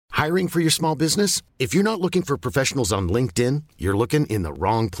Hiring for your small business? If you're not looking for professionals on LinkedIn, you're looking in the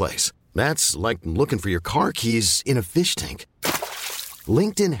wrong place. That's like looking for your car keys in a fish tank.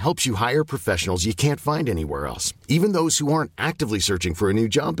 LinkedIn helps you hire professionals you can't find anywhere else, even those who aren't actively searching for a new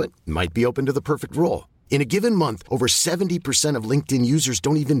job but might be open to the perfect role. In a given month, over 70% of LinkedIn users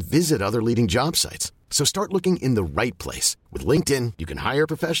don't even visit other leading job sites. So start looking in the right place. With LinkedIn, you can hire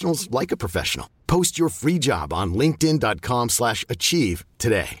professionals like a professional. Post your free job on linkedin.com/achieve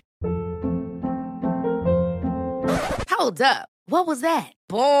today. Hold up. What was that?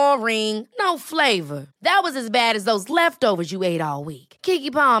 Boring. No flavor. That was as bad as those leftovers you ate all week.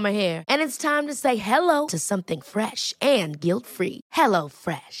 Keke Palmer here, and it's time to say hello to something fresh and guilt-free. Hello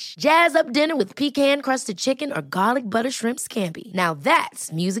Fresh. Jazz up dinner with pecan-crusted chicken or garlic butter shrimp scampi. Now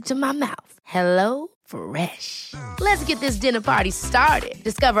that's music to my mouth. Hello Fresh. Let's get this dinner party started.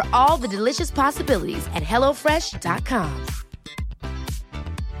 Discover all the delicious possibilities at hellofresh.com.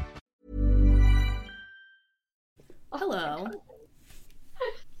 Hello.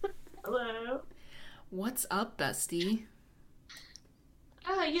 Hello. What's up, bestie?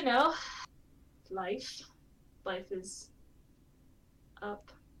 You know, life. Life is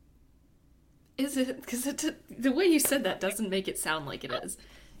up. Is it? Because the way you said that doesn't make it sound like it is.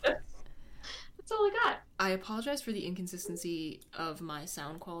 That's all I got. I apologize for the inconsistency of my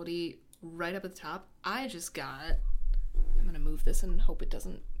sound quality right up at the top. I'm going to move this and hope it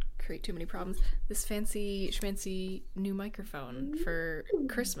doesn't create too many problems. This fancy schmancy new microphone for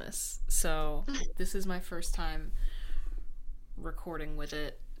Christmas. So this is my first time recording with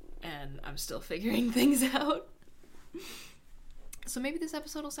it, and I'm still figuring things out. So maybe this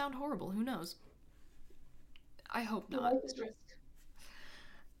episode will sound horrible. Who knows? I hope not. Life is risk.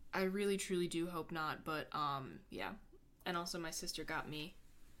 I really truly do hope not, but yeah. And also my sister got me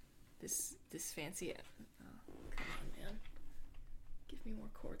this fancy come on, man. Give me more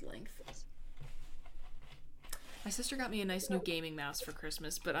cord length. My sister got me a nice new gaming mouse for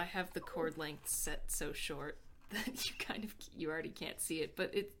Christmas, but I have the cord length set so short that you already can't see it,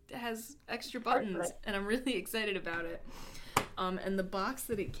 but it has extra buttons, and I'm really excited about it. And the box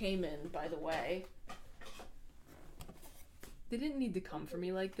that it came in, by the way, they didn't need to come for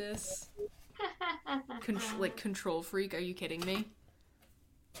me like this. Control freak, are you kidding me?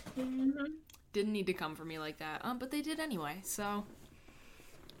 Mm-hmm. Didn't need to come for me like that. But they did anyway, so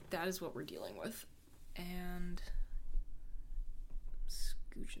that is what we're dealing with. And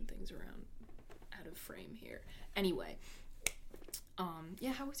scooching things around out of frame here. Anyway,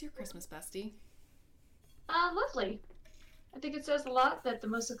 yeah, how was your Christmas, bestie? Lovely. I think it says a lot that the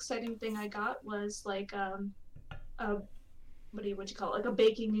most exciting thing I got was like what you call it? Like a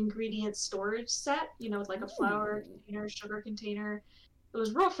baking ingredient storage set, with like a flour container, sugar container. It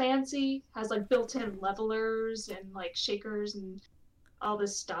was real fancy, has like built-in levelers and like shakers and all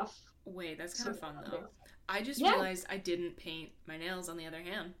this stuff. Wait, that's kind of fun though. I just realized I didn't paint my nails on the other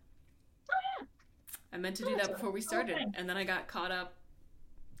hand. Oh yeah. I meant to do that before we started, and then I got caught up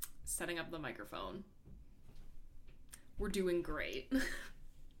setting up the microphone. We're doing great.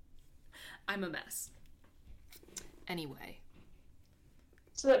 I'm a mess. Anyway.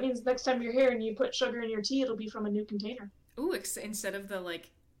 So that means next time you're here and you put sugar in your tea, it'll be from a new container. Ooh, instead of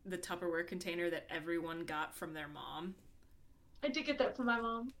the Tupperware container that everyone got from their mom. I did get that from my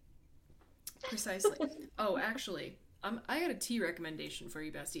mom. Precisely. Oh, actually, I got a tea recommendation for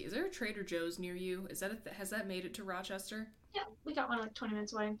you, bestie. Is there a Trader Joe's near you? Has that made it to Rochester? Yeah, we got one like 20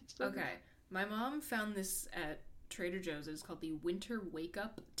 minutes away. Okay. My mom found this at Trader Joe's. It's called the Winter Wake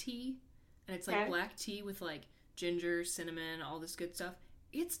Up Tea. And it's like black tea with like ginger, cinnamon, all this good stuff.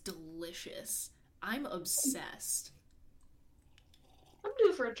 It's delicious. I'm obsessed. I'm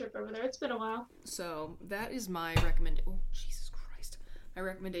due for a trip over there. It's been a while. So that is my recommendation. Oh, Jesus Christ. My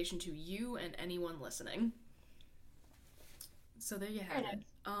recommendation to you and anyone listening. So there you have it.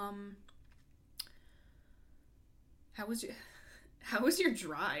 How was your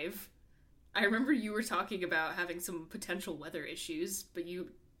drive? I remember you were talking about having some potential weather issues, but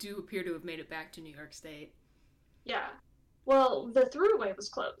you do appear to have made it back to New York State. Yeah. Well, the throughway was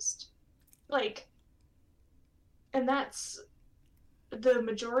closed. And that's the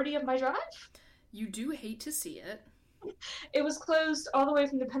majority of my drive. You do hate to see it. It was closed all the way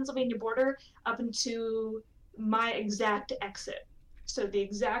from the Pennsylvania border up into my exact exit. So the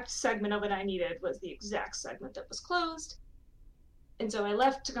exact segment of it I needed was the exact segment that was closed. And so I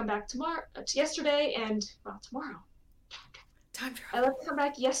left to come back yesterday and, tomorrow. Time travel. I left to come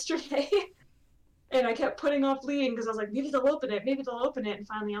back yesterday and I kept putting off leaving because I was like, maybe they'll open it. And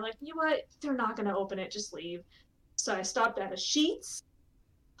finally I'm like, you know what? They're not going to open it. Just leave. So I stopped at a Sheetz.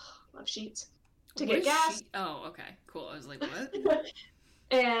 Love Sheetz. To get gas. Oh, okay. Cool. I was like, what?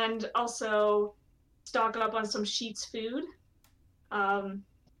 and also stock up on some Sheetz food. Oh,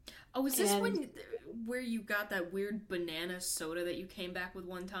 is this where you got that weird banana soda that you came back with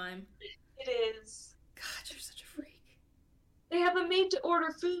one time? It is. God, you're such a freak. They have a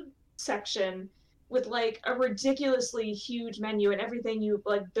made-to-order food section with like a ridiculously huge menu and everything you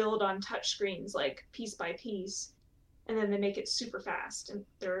like build on touchscreens, like piece by piece, and then they make it super fast. And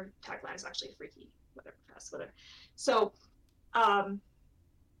their tagline is actually freaky, whatever, fast, whatever. So, I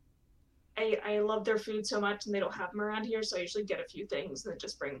love their food so much, and they don't have them around here, so I usually get a few things and then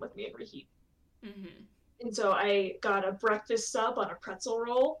just bring them with me and reheat. Mm-hmm. And so I got a breakfast sub on a pretzel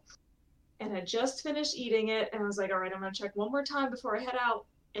roll, and I just finished eating it, and I was like, all right, I'm going to check one more time before I head out.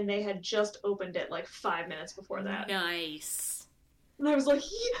 And they had just opened it like 5 minutes before that. Nice. And I was like,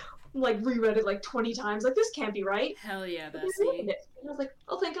 reread it like 20 times. Like, this can't be right. Hell yeah, But Bessie. they opened it. And I was like,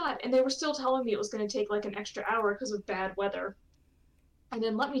 oh, thank God. And they were still telling me it was going to take like an extra hour because of bad weather. And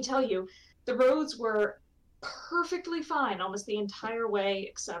then let me tell you, the roads were perfectly fine almost the entire way,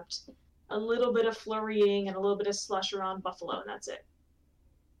 except a little bit of flurrying and a little bit of slush around Buffalo, and that's it.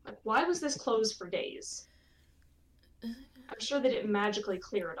 Like, why was this closed for days? I'm sure they didn't magically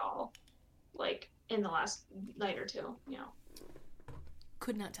clear it all, like, in the last night or two, you know.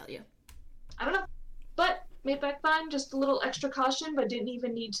 Could not tell you. I don't know. But made it back fine, just a little extra caution, but didn't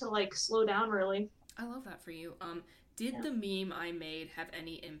even need to, like, slow down, really. I love that for you. Did the meme I made have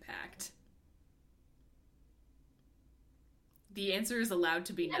any impact? The answer is allowed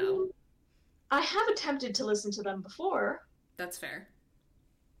to be no. I have attempted to listen to them before. That's fair.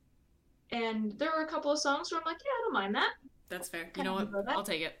 And there were a couple of songs where I'm like, yeah, I don't mind that. That's fair. You know what? I'll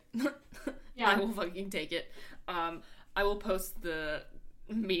take it. Yeah. I will fucking take it. I will post the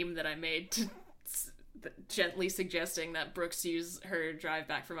meme that I made gently suggesting that Brooks use her drive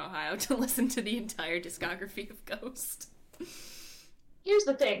back from Ohio to listen to the entire discography of Ghost. Here's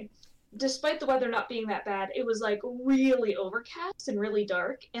the thing. Despite the weather not being that bad, it was like really overcast and really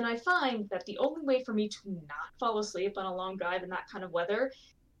dark. And I find that the only way for me to not fall asleep on a long drive in that kind of weather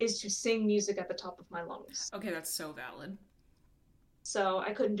is to sing music at the top of my lungs. Okay, that's so valid. So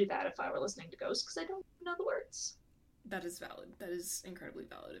I couldn't do that if I were listening to Ghost because I don't know the words. That is valid. That is incredibly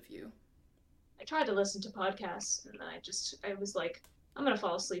valid of you. I tried to listen to podcasts and then I was like, I'm gonna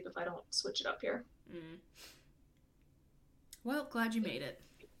fall asleep if I don't switch it up here. Mm. Well, glad you made it.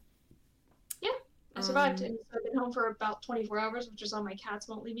 Yeah, I survived. And so I've been home for about 24 hours, which is all my cats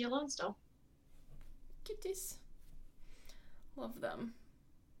won't leave me alone still. Kitties. Love them.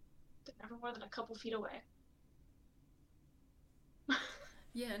 They're never more than a couple feet away.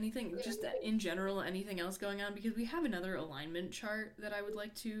 Yeah, anything, just in general, anything else going on? Because we have another alignment chart that I would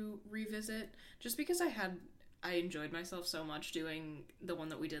like to revisit, just because I enjoyed myself so much doing the one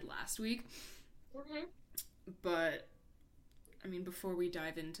that we did last week. Mm-hmm. But, I mean, before we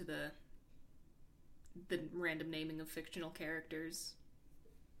dive into the random naming of fictional characters.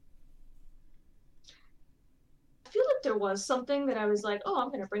 I feel like there was something that I was like, oh, I'm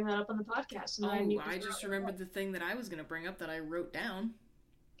going to bring that up on the podcast. And I just remembered the thing that I was going to bring up that I wrote down.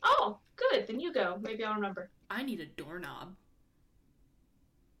 Oh, good. Then you go. Maybe I'll remember. I need a doorknob.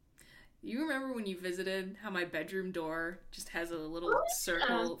 You remember when you visited how my bedroom door just has a little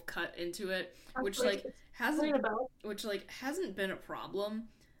circle cut into it, which hasn't been a problem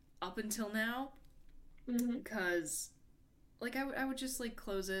up until now, because like I would just like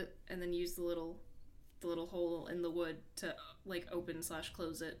close it and then use the little hole in the wood to like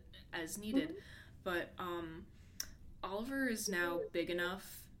open/close it as needed. But Oliver is now big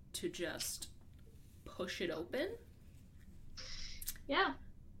enough to just push it open. Yeah.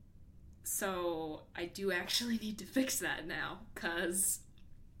 So I do actually need to fix that now, because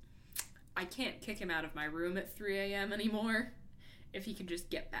I can't kick him out of my room at 3 a.m. anymore if he can just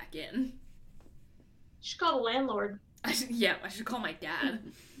get back in. You should call the landlord. I should call my dad.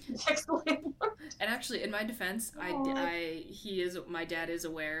 Text the landlord. And actually, in my defense, my dad is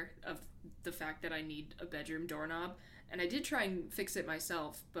aware of the fact that I need a bedroom doorknob, and I did try and fix it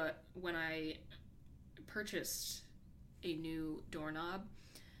myself, but when I purchased a new doorknob,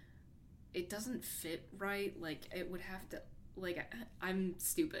 it doesn't fit right. Like, it would have to, like, I'm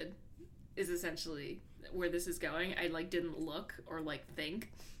stupid, is essentially where this is going. I, like, didn't look or, like,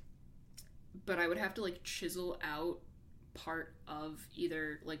 think, but I would have to, like, chisel out part of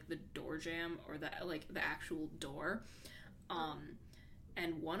either, like, the door jamb or the actual door.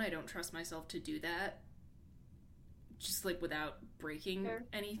 And one, I don't trust myself to do that, just, like, without breaking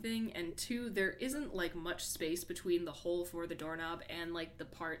anything. And two, there isn't, like, much space between the hole for the doorknob and, like, the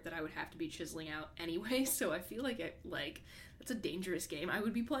part that I would have to be chiseling out anyway. So I feel like that's a dangerous game I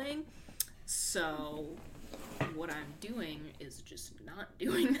would be playing. So what I'm doing is just not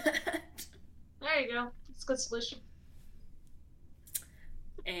doing that. There you go. It's a good solution.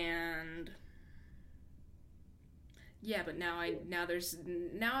 And yeah, but now there's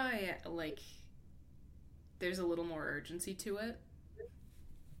a little more urgency to it.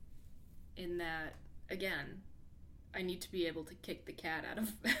 In that, again, I need to be able to kick the cat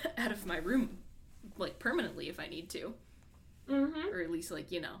out of my room, like, permanently if I need to. Mm-hmm. Or at least,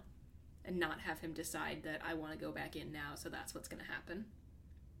 like, and not have him decide that I want to go back in now, so that's what's going to happen.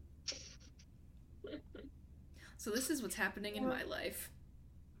 So this is what's happening in my life.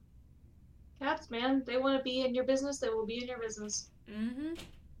 Cats, man, they want to be in your business, they will be in your business. Mm-hmm.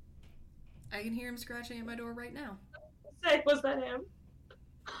 I can hear him scratching at my door right now. Say, was that him?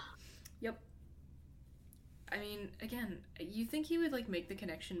 Yep. I mean, again, you think he would, like, make the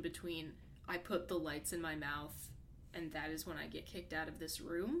connection between I put the lights in my mouth and that is when I get kicked out of this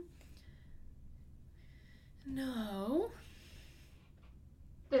room? No.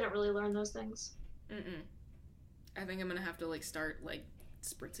 They don't really learn those things. Mm-mm. I think I'm gonna have to, like, start, like,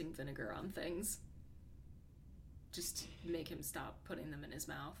 spritzing vinegar on things. Just to make him stop putting them in his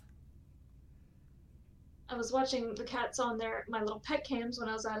mouth. I was watching the cats on my little pet cams when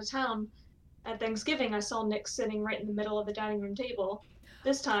I was out of town. At Thanksgiving, I saw Nick sitting right in the middle of the dining room table.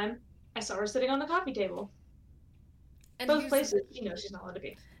 This time, I saw her sitting on the coffee table. And both places, she's not allowed to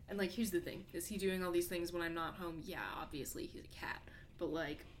be. And, like, here's the thing. Is he doing all these things when I'm not home? Yeah, obviously, he's a cat. But,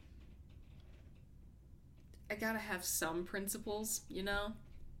 like, I gotta have some principles,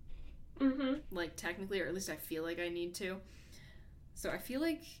 Mm-hmm. Like, technically, or at least I feel like I need to. So I feel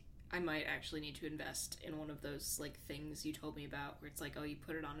like I might actually need to invest in one of those, like, things you told me about, where it's like, oh, you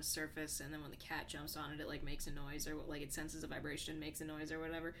put it on a surface, and then when the cat jumps on it, it, like, makes a noise, or, like, it senses a vibration, makes a noise, or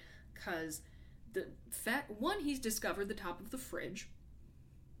whatever. Because he's discovered the top of the fridge.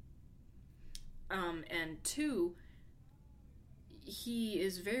 And two, he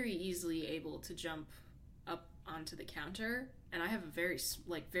is very easily able to jump up onto the counter, and I have a very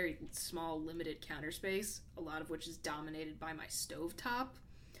small, limited counter space, a lot of which is dominated by my stovetop,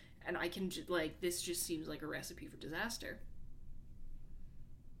 and I can, this just seems like a recipe for disaster.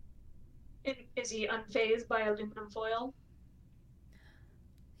 Is he unfazed by aluminum foil?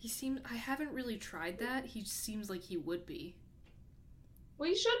 I haven't really tried that. He seems like he would be. Well,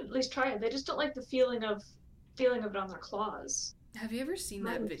 you should at least try it. They just don't like the feeling of it on their claws. Have you ever seen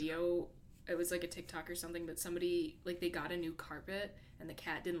that video? It was like a TikTok or something, but somebody, like, they got a new carpet and the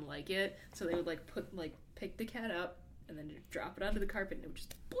cat didn't like it, so they would, like, pick the cat up and then drop it onto the carpet and it would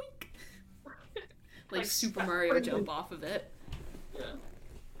just boink. like Super Mario jump off of it. Yeah.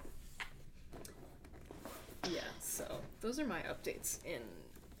 Yeah, so those are my updates in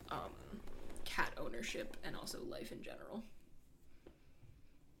cat ownership and also life in general.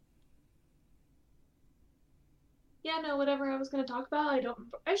 Yeah, no, whatever I was going to talk about,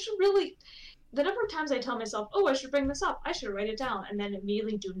 I should really, the number of times I tell myself, oh, I should bring this up, I should write it down, and then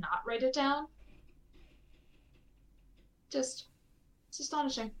immediately do not write it down. It's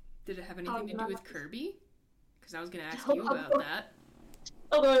astonishing. Did it have anything to do with Kirby? Because I was going to ask you about that.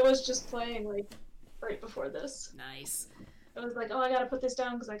 Although I was just playing, like, right before this. Nice. I was like, oh, I gotta put this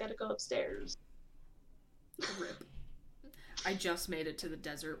down because I gotta go upstairs. Rip. I just made it to the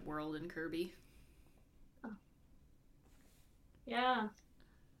desert world in Kirby. Oh. Yeah.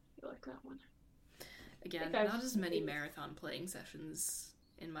 You like that one. Again, not as many marathon playing sessions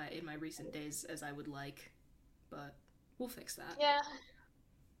in my recent days as I would like, but we'll fix that. Yeah.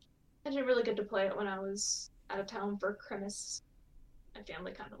 I didn't really get to play it when I was out of town for Christmas. My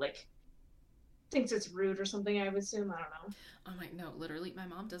family kind of, like, thinks it's rude or something, I would assume. I don't know. I'm like, no, literally, my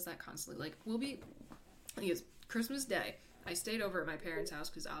mom does that constantly. Like, it's Christmas Day. I stayed over at my parents' house,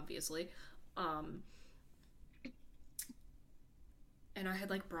 because obviously, and I had,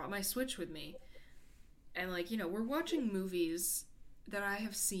 like, brought my Switch with me. And, like, we're watching movies that I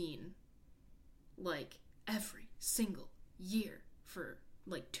have seen, like, every single year for,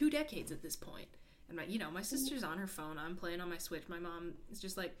 like, 2 decades at this point. And my sister's on her phone, I'm playing on my Switch. My mom is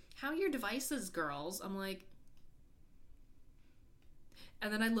just like, how are your devices, girls? I'm like,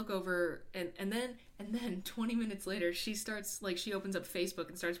 and then I look over, and then 20 minutes later, she starts, like, she opens up Facebook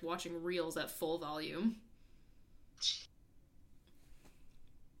and starts watching Reels at full volume.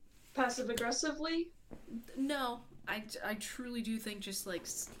 Passive-aggressively? No, I truly do think just, like,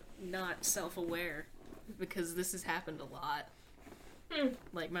 not self-aware, because this has happened a lot.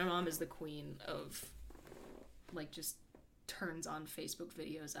 Like, my mom is the queen of, like, just turns on Facebook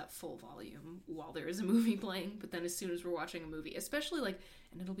videos at full volume while there is a movie playing, but then as soon as we're watching a movie, especially, like,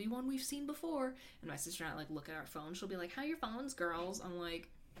 and it'll be one we've seen before, and my sister and I, like, look at our phone, she'll be like, how are your phones, girls? I'm like,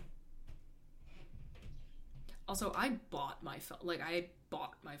 Also, I bought my phone. Like, I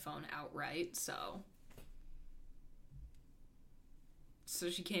bought my phone outright, so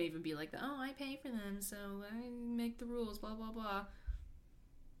she can't even be like, oh, I pay for them, so I make the rules, blah, blah, blah.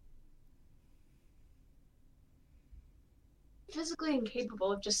 Physically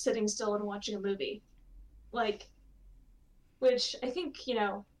incapable of just sitting still and watching a movie. Like, which I think, you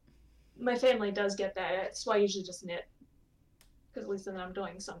know, my family does get that. That's why I usually just knit. Because at least then I'm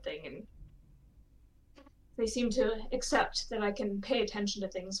doing something, and they seem to accept that I can pay attention to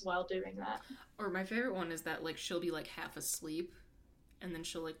things while doing that. Or my favorite one is that, like, she'll be, like, half asleep, and then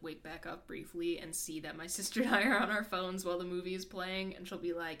she'll, like, wake back up briefly and see that my sister and I are on our phones while the movie is playing, and she'll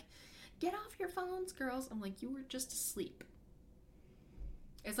be like, get off your phones, girls. I'm like, you were just asleep.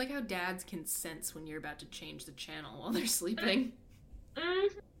 It's like how dads can sense when you're about to change the channel while they're sleeping.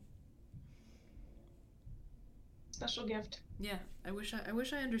 Special gift. Yeah, I wish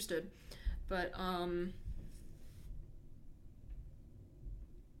I understood. But,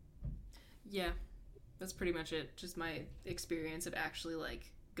 yeah, that's pretty much it. Just my experience of actually,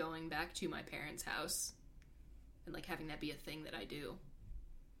 like, going back to my parents' house and, like, having that be a thing that I do.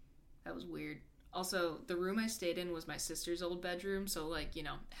 That was weird. Also, the room I stayed in was my sister's old bedroom, so, like, you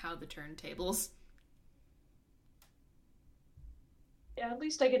know, how the turntables. Yeah, at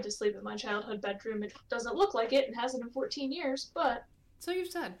least I get to sleep in my childhood bedroom. It doesn't look like it and hasn't in 14 years, but... So you've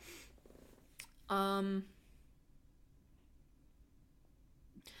said. Yeah,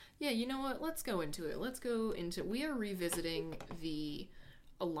 you know what? Let's go into it. We are revisiting the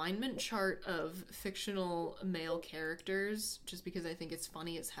alignment chart of fictional male characters, just because I think it's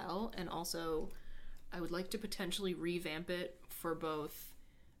funny as hell, and also I would like to potentially revamp it for both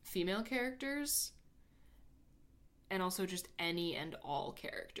female characters and also just any and all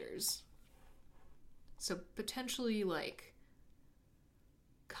characters. So potentially, like,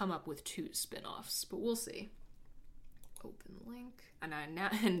 come up with 2 spin-offs, but we'll see. Open link.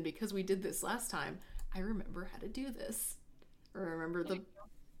 And because we did this last time, I remember how to do this. Or I remember the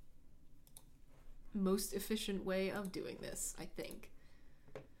most efficient way of doing this, I think.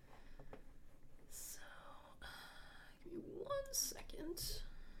 So, give me 1 second.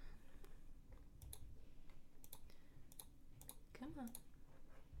 Come on.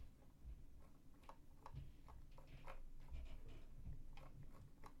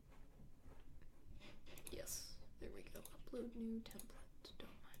 Yes, there we go. Upload new template. Don't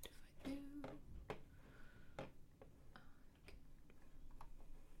mind if I do.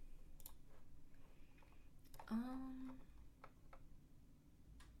 I'm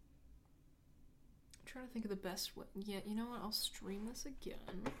trying to think of the best way. Yeah, you know what? I'll stream this again.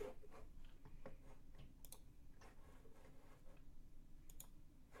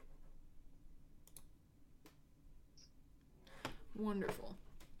 Wonderful.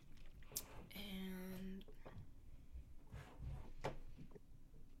 And do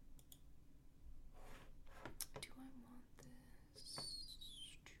I want this to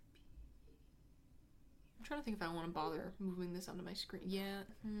be... I'm trying to think if I want to bother moving this onto my screen. Yeah,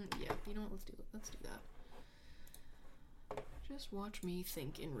 yeah, you know what? Let's do it. Let's do that. Just watch me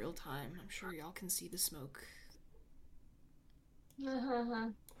think in real time. I'm sure y'all can see the smoke.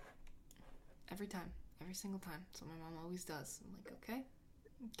 Every time. Every single time. So my mom always does. I'm like, okay,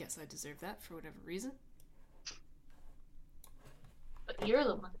 guess I deserve that for whatever reason. But you're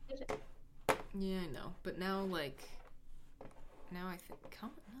the one that did it. Yeah, I know. But now, like, now I think, come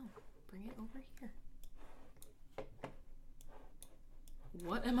on, no, bring it over here.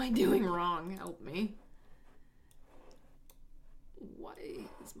 What am I doing wrong? Help me. Why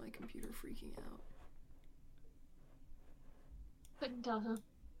is my computer freaking out? Couldn't tell, huh?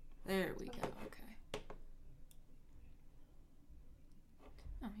 There we go, okay.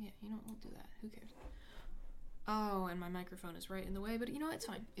 Oh, yeah, you know what, we'll do that. Who cares? Oh, and my microphone is right in the way, but you know what, it's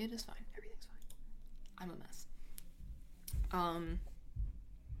fine. It is fine. Everything's fine. I'm a mess.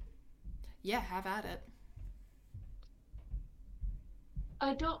 Yeah, have at it.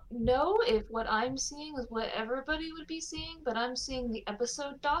 I don't know if what I'm seeing is what everybody would be seeing, but I'm seeing the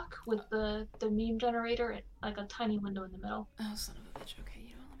episode doc with the meme generator and like a tiny window in the middle. Oh, son of a bitch. Okay,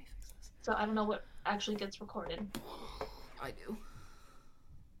 you know what, let me fix this. So I don't know what actually gets recorded. I do.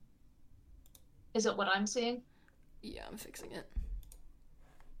 Is it what I'm seeing? Yeah, I'm fixing it.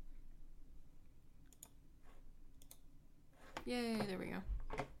 Yay, there we go.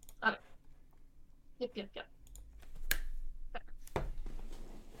 Okay. Yep.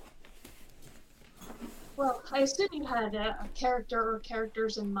 Well, I assume you had a character or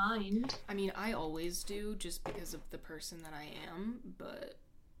characters in mind. I mean, I always do, just because of the person that I am, but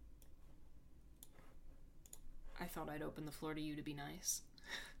I thought I'd open the floor to you to be nice.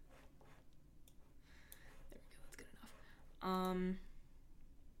 There we go.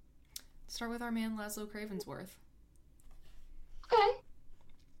 Start with our man Laszlo Cravensworth. Okay.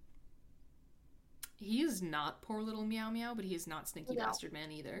 He is not poor little Meow Meow, but he is not Stinky No. Bastard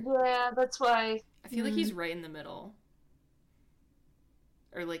Man either. Yeah, that's why. I feel like he's right in the middle.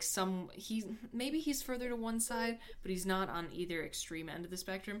 Or like maybe he's further to one side, but he's not on either extreme end of the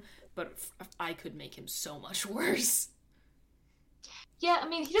spectrum. But I could make him so much worse. Yeah, I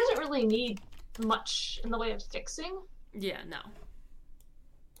mean, he doesn't really need much in the way of fixing. Yeah, no.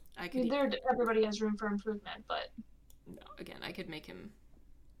 Everybody has room for improvement, but no, again, I could make him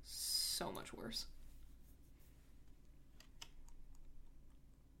so much worse.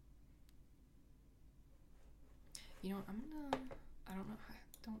 You know what, I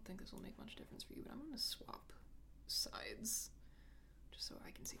don't think this will make much difference for you, but I'm gonna swap sides just so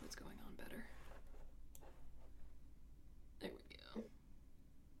I can see what's going on better. There we go.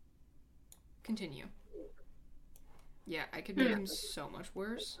 Continue. Yeah, I could make him so much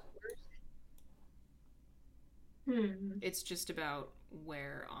worse. It's just about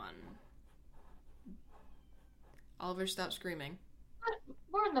where on... Oliver, stop screaming.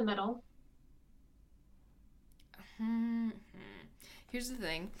 we're in the middle. Here's the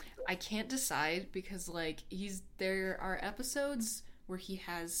thing. I can't decide because, like, there are episodes where he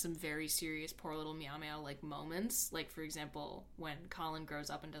has some very serious poor little Meow Meow, like, moments. Like, for example, when Colin grows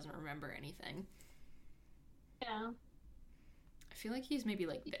up and doesn't remember anything. Yeah. I feel like he's maybe,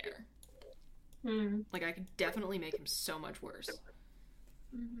 like, there. Like, I could definitely make him so much worse.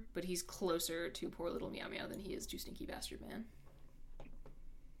 But he's closer to poor little Meow Meow than he is to Stinky Bastard Man.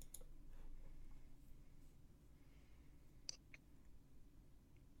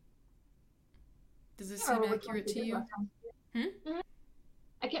 Does this seem accurate to you?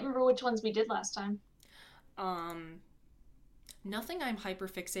 I can't remember which ones we did last time. Nothing I'm hyper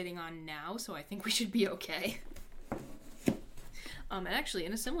fixating on now, so I think we should be okay. And actually,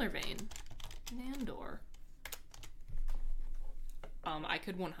 in a similar vein, Nandor. I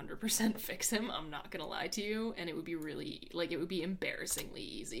could 100% fix him, I'm not gonna lie to you, and it would be really, like, it would be embarrassingly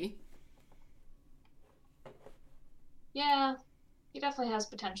easy. Yeah, he definitely has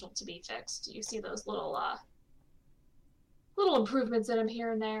potential to be fixed. You see those little improvements in him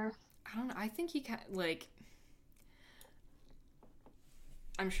here and there. I don't know, I think he can, like...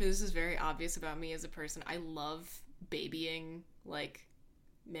 I'm sure this is very obvious about me as a person. I love babying, like,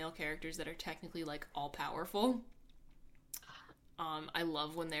 male characters that are technically, like, all-powerful. I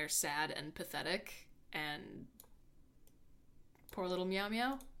love when they're sad and pathetic, and poor little Meow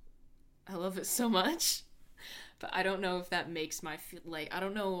Meow. I love it so much. But I don't know if that makes my, I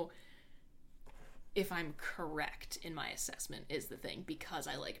don't know if I'm correct in my assessment is the thing, because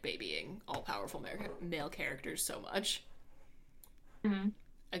I like babying all-powerful male characters so much.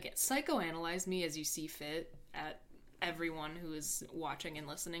 Again, psychoanalyze me as you see fit at everyone who is watching and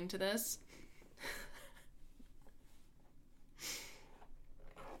listening to this.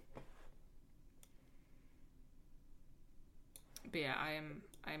 But yeah, I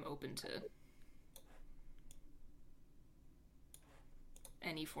am open to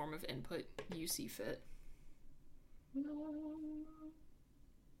any form of input you see fit.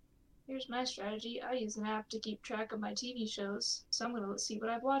 Here's my strategy. I use an app to keep track of my TV shows, so I'm gonna see what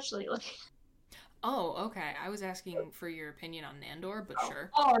I've watched lately. Oh, okay. I was asking for your opinion on Nandor, but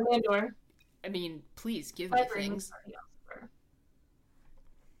sure. Oh, Nandor. I mean, please give me things.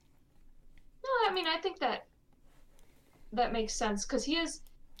 No, I mean, I think that makes sense, because he is...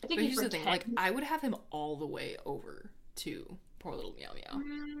 I think but here's the thing, like, I would have him all the way over to poor little Meow Meow.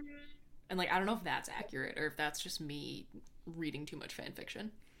 And, like, I don't know if that's accurate, or if that's just me reading too much fan fiction.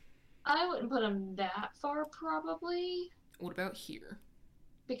 I wouldn't put him that far, probably. What about here?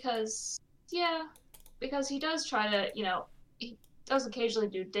 Because he does try to, he does occasionally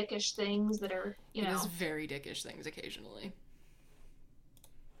do dickish things that are, He does very dickish things occasionally.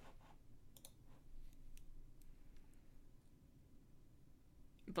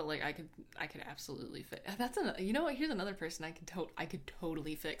 But, like, I could absolutely fix. That's you know what? Here's another person I could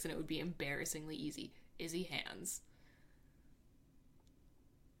totally fix, and it would be embarrassingly easy. Izzy Hands.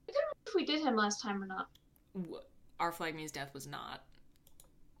 I don't know if we did him last time or not. Our Flag Means Death was not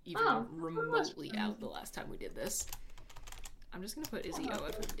even remotely out the last time we did this. I'm just gonna put Izzy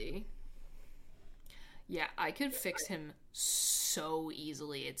OFMD. Yeah, I could fix him so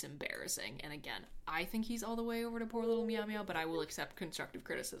easily, it's embarrassing. And again, I think he's all the way over to poor little Meow Meow, but I will accept constructive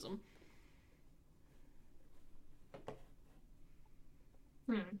criticism.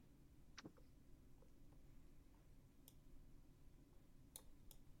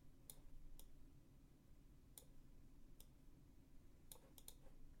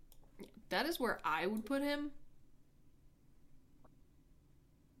 That is where I would put him.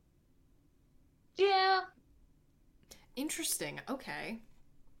 Interesting. Okay.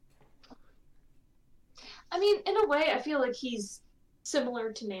 I mean, in a way, I feel like he's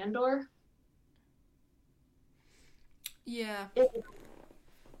similar to Nandor. Yeah.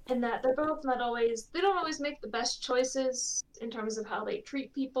 In that they're both not always, they don't always make the best choices in terms of how they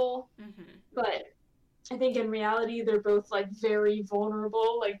treat people, but I think in reality they're both like very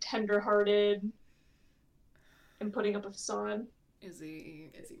vulnerable, like tender-hearted, and putting up a facade. Is he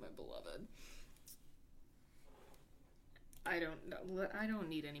my beloved? I don't know. I don't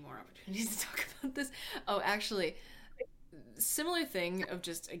need any more opportunities to talk about this. Oh, actually, similar thing of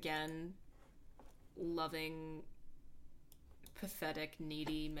just, again, loving pathetic,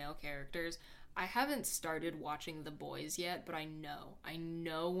 needy male characters. I haven't started watching The Boys yet, but I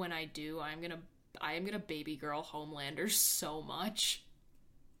know when I do, I am gonna baby girl Homelander so much.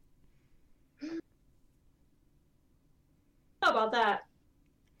 How about that?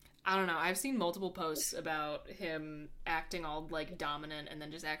 I don't know. I've seen multiple posts about him acting all like dominant and then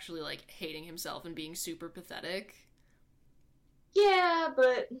just actually like hating himself and being super pathetic. Yeah,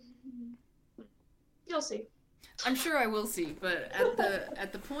 but you'll see. I'm sure I will see, but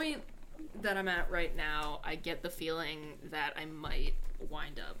at the point that I'm at right now, I get the feeling that I might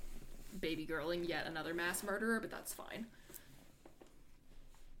wind up baby girling yet another mass murderer, but that's fine.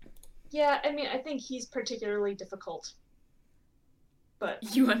 Yeah, I mean, I think he's particularly difficult.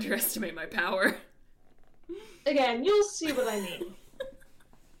 But you underestimate my power. Again, you'll see what I mean.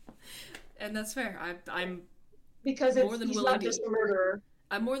 And that's fair. I'm because he's not just a murderer.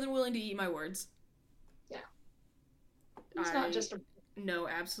 I'm more than willing to eat my words. Yeah. He's not just a... know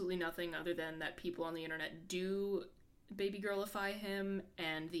absolutely nothing other than that people on the internet do baby girlify him,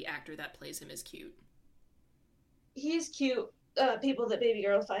 and the actor that plays him is cute. He's cute. People that baby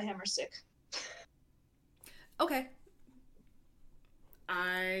girlify him are sick. Okay.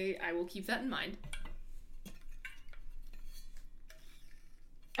 I will keep that in mind.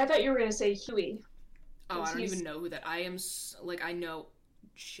 I thought you were gonna say Huey. Oh, I don't even know who that... I know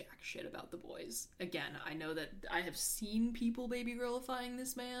jack shit about The Boys. Again, I know that I have seen people baby girlifying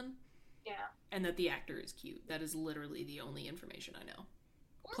this man. Yeah. And that the actor is cute. That is literally the only information I know.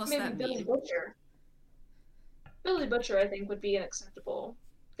 Plus maybe that Billy meme. Butcher. Billy Butcher, I think, would be an acceptable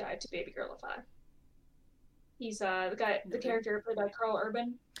guy to baby girlify. He's the character played by Carl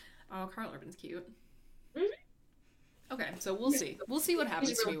Urban. Oh, Carl Urban's cute. Mm-hmm. Okay, so we'll see. We'll see what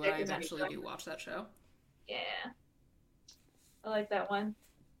happens to me when I eventually do watch that show. Yeah. I like that one.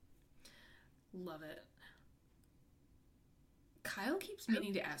 Love it. Kyle keeps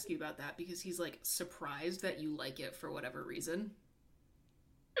meaning to ask you about that because he's, like, surprised that you like it for whatever reason.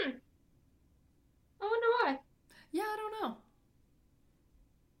 I wonder why. Yeah, I don't know.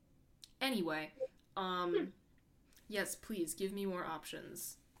 Anyway, yes, please, give me more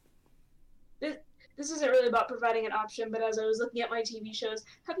options. This isn't really about providing an option, but as I was looking at my TV shows,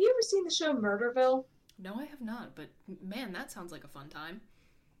 have you ever seen the show Murderville? No, I have not, but man, that sounds like a fun time.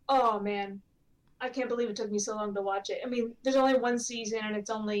 Oh, man. I can't believe it took me so long to watch it. I mean, there's only one season and it's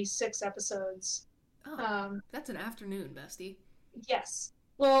only 6 episodes. Oh, that's an afternoon, bestie. Yes.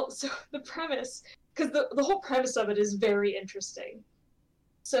 Well, so the premise, because the whole premise of it is very interesting.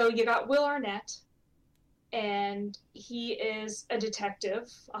 So you got Will Arnett, and he is a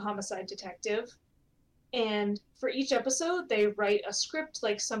detective, a homicide detective. And for each episode, they write a script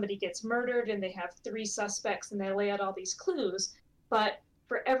like somebody gets murdered and they have 3 suspects and they lay out all these clues. But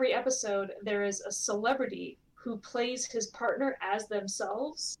for every episode, there is a celebrity who plays his partner as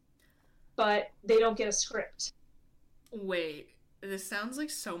themselves, but they don't get a script. Wait, this sounds like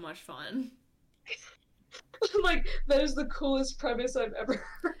so much fun. Like, that is the coolest premise I've ever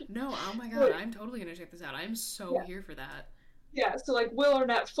heard. No, oh my god, I'm totally gonna check this out. I'm so here for that. Yeah, so like Will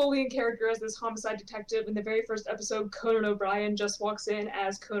Arnett fully in character as this homicide detective. In the very first episode, Conan O'Brien just walks in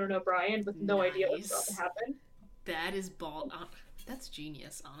as Conan O'Brien with no idea what's about to happen. That is that's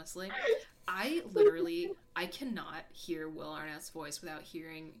genius, honestly. I cannot hear Will Arnett's voice without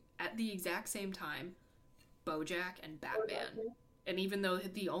hearing, at the exact same time, BoJack and Batman. And even though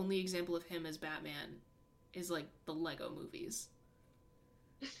the only example of him as Batman is, like, the Lego movies.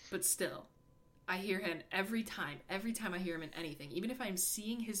 But still, I hear him every time I hear him in anything. Even if I'm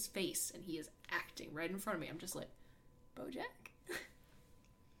seeing his face and he is acting right in front of me, I'm just like, BoJack?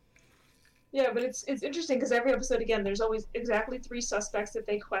 Yeah, but it's interesting because every episode, again, there's always exactly 3 suspects that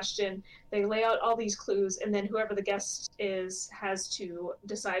they question. They lay out all these clues, and then whoever the guest is has to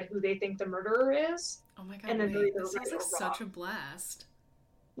decide who they think the murderer is. Oh my god, and then this sounds like such a blast.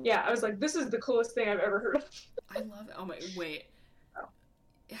 Yeah, I was like, this is the coolest thing I've ever heard of. I love it. Oh my, wait.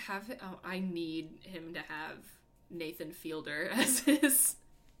 I need him to have Nathan Fielder as his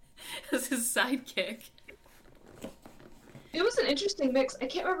sidekick. It was an interesting mix. I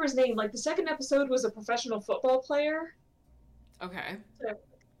can't remember his name. Like, the second episode was a professional football player. Okay. So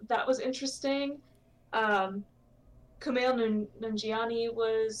that was interesting. Kumail Nanjiani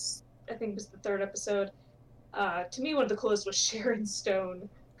was, I think, was the third episode. To me, one of the coolest was Sharon Stone,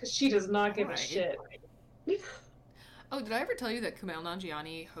 because she does not give a shit. Oh, did I ever tell you that Kumail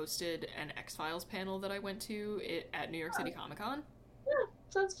Nanjiani hosted an X-Files panel that I went to at New York City Comic Con? Yeah,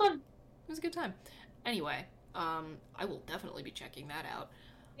 sounds fun. It was a good time. Anyway, I will definitely be checking that out.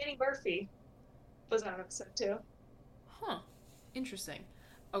 Annie Murphy was on episode 2. Huh. Interesting.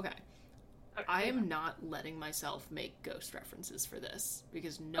 Okay. I am not letting myself make ghost references for this,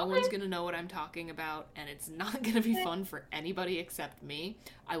 because no one's going to know what I'm talking about, and it's not going to be fun for anybody except me.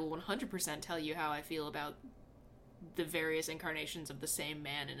 I will 100% tell you how I feel about the various incarnations of the same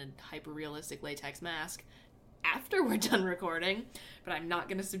man in a hyper-realistic latex mask after we're done recording, but I'm not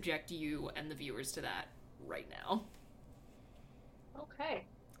going to subject you and the viewers to that right now. Okay.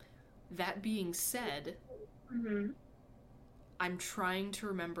 That being said, I'm trying to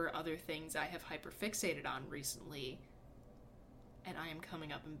remember other things I have hyperfixated on recently, and I am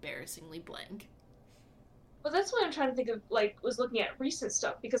coming up embarrassingly blank. Well, that's what I'm trying to think of, like, was looking at recent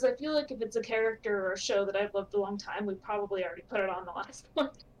stuff, because I feel like if it's a character or a show that I've loved a long time, we probably already put it on the last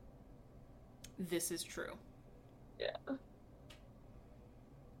one. This is true. Yeah.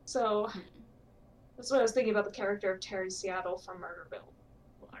 So, that's what I was thinking about the character of Terry Seattle from Murderville,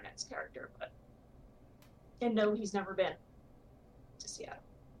 Arnett's character, but... And no, he's never been to Seattle.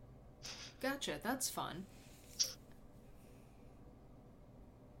 Gotcha, that's fun.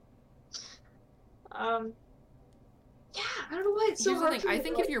 Yeah, I don't know why it's so hard. I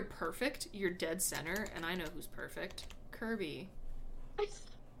think if you're perfect, you're dead center, and I know who's perfect. Kirby. I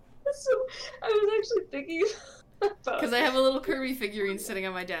was actually thinking because I have a little Kirby figurine sitting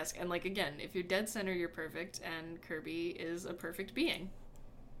on my desk, and like, again, if you're dead center, you're perfect, and Kirby is a perfect being.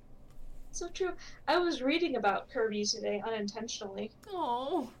 So true. I was reading about Kirby today unintentionally.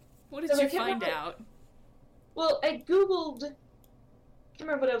 Oh, what did you find out? Well, I googled. I can't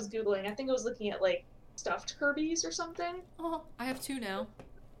remember what I was googling. I think I was looking at like stuffed Kirby's or something. Oh, I have 2 now.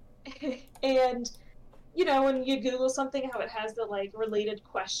 And you know, when you Google something, how it has the like related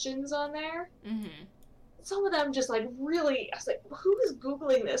questions on there. Mm-hmm. Some of them just like really, I was like, who is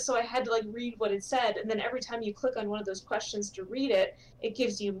Googling this? So I had to like read what it said, and then every time you click on one of those questions to read it, it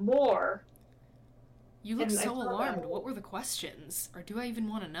gives you more. You look so alarmed. What were the questions? Or do I even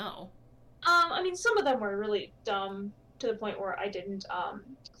want to know? I mean, some of them were really dumb to the point where I didn't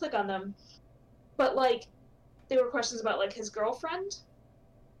click on them. But like, they were questions about like his girlfriend.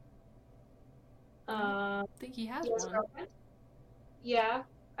 I think he has one. Girlfriend. Yeah,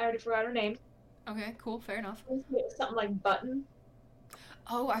 I already forgot her name. Okay, cool, fair enough. Something like Button.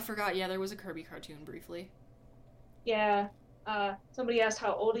 Oh, I forgot. Yeah, there was a Kirby cartoon briefly. Yeah. Somebody asked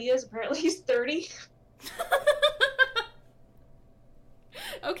how old he is. Apparently he's 30.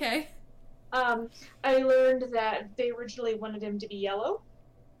 Okay. I learned that they originally wanted him to be yellow.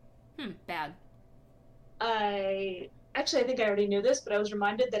 Bad. I think I already knew this, but I was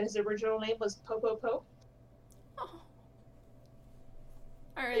reminded that his original name was Popo Po. Oh.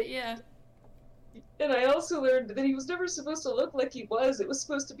 Alright, yeah. And I also learned that he was never supposed to look like he was. It was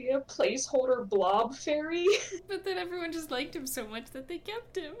supposed to be a placeholder blob fairy. But then everyone just liked him so much that they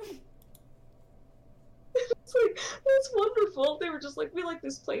kept him. It's like, that's wonderful. They were just like, we like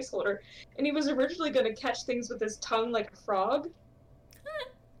this placeholder. And he was originally going to catch things with his tongue like a frog.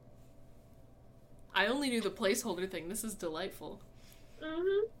 I only knew the placeholder thing. This is delightful.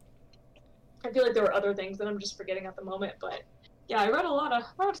 Mm-hmm. I feel like there were other things that I'm just forgetting at the moment, but yeah, I read a lot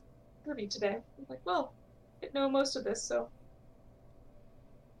of Kirby today. I'm like, well, I know most of this, so.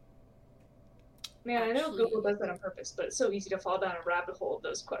 Man, I know Google does that on purpose, but it's so easy to fall down a rabbit hole of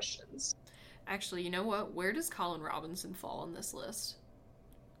those questions. Actually, you know what? Where does Colin Robinson fall on this list?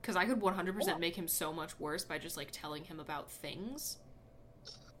 Because I could 100% make him so much worse by just, like, telling him about things.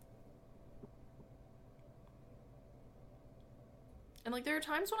 And, like, there are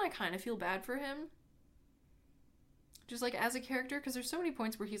times when I kind of feel bad for him. Just, like, as a character, because there's so many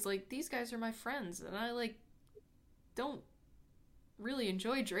points where he's like, these guys are my friends, and I, like, don't really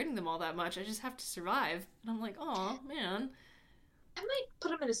enjoy draining them all that much. I just have to survive. And I'm like, aw, man. I might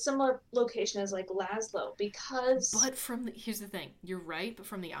put him in a similar location as, like, Laszlo, because... But here's the thing. You're right, but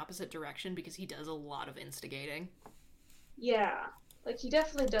from the opposite direction, because he does a lot of instigating. Yeah. Like, he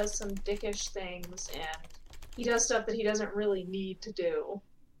definitely does some dickish things, and he does stuff that he doesn't really need to do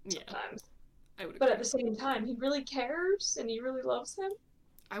sometimes. I would agree. But at the same time, he really cares, and he really loves him.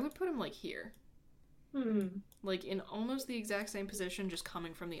 I would put him, like, here. Like, in almost the exact same position, just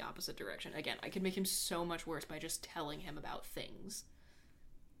coming from the opposite direction. Again, I could make him so much worse by just telling him about things.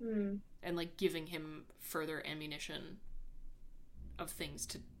 And, like, giving him further ammunition of things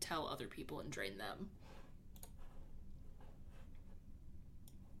to tell other people and drain them.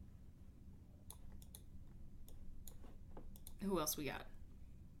 Who else we got?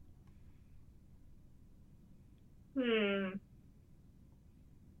 Really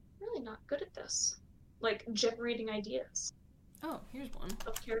not good at this. Like, generating ideas Oh, here's one.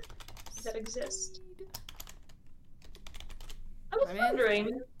 of characters that exist. I was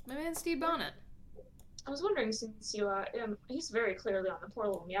wondering, My man Steve Bonnet. since you, he's very clearly on the poor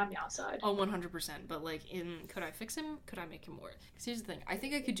little meow meow side. Oh, 100%. But, like, could I fix him? Could I make him more? Because here's the thing. I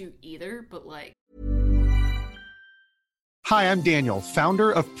think I could do either, but, like... Hi, I'm Daniel,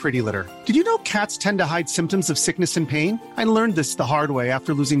 founder of Pretty Litter. Did you know cats tend to hide symptoms of sickness and pain? I learned this the hard way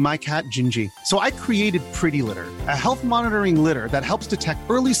after losing my cat, Gingy. So I created Pretty Litter, a health monitoring litter that helps detect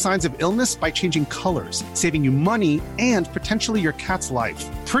early signs of illness by changing colors, saving you money and potentially your cat's life.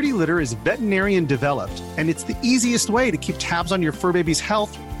 Pretty Litter is veterinarian developed, and it's the easiest way to keep tabs on your fur baby's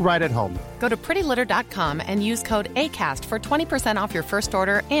health right at home. Go to prettylitter.com and use code ACAST for 20% off your first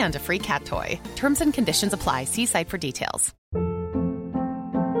order and a free cat toy. Terms and conditions apply. See site for details.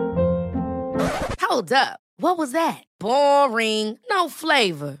 Hold up. What was that? Boring. No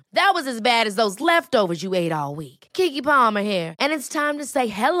flavor. That was as bad as those leftovers you ate all week. Keke Palmer here, and it's time to say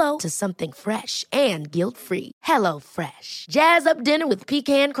hello to something fresh and guilt-free. Hello Fresh. Jazz up dinner with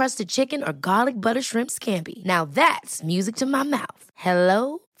pecan-crusted chicken or garlic butter shrimp scampi. Now that's music to my mouth.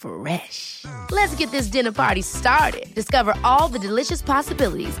 Hello Fresh. Let's get this dinner party started. Discover all the delicious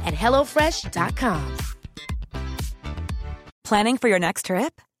possibilities at hellofresh.com. Planning for your next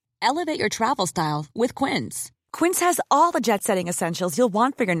trip? Elevate your travel style with Quince. Quince has all the jet-setting essentials you'll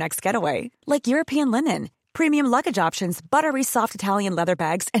want for your next getaway, like European linen, premium luggage options, buttery soft Italian leather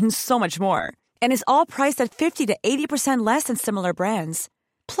bags, and so much more. And is all priced at 50 to 80% less than similar brands.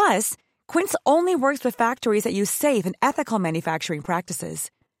 Plus, Quince only works with factories that use safe and ethical manufacturing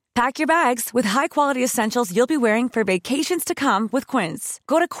practices. Pack your bags with high-quality essentials you'll be wearing for vacations to come with Quince.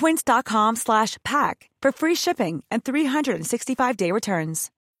 Go to quince.com/pack for free shipping and 365-day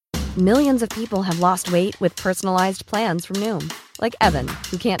returns. Millions of people have lost weight with personalized plans from Noom. Like Evan,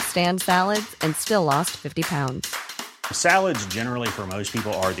 who can't stand salads and still lost 50 pounds. Salads generally for most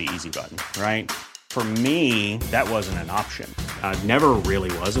people are the easy button, right? For me, that wasn't an option. I never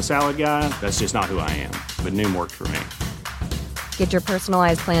really was a salad guy. That's just not who I am. But Noom worked for me. Get your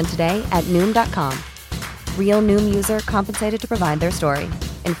personalized plan today at Noom.com. Real Noom user compensated to provide their story.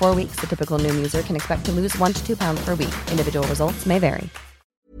 In 4 weeks, the typical Noom user can expect to lose 1 to 2 pounds per week. Individual results may vary.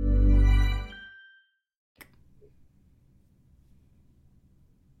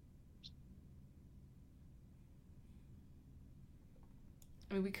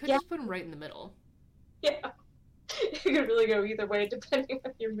 I mean, we could just put him right in the middle. Yeah. You could really go either way depending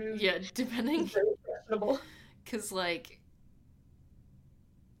on your mood. Yeah, depending. It's very questionable. Because, like,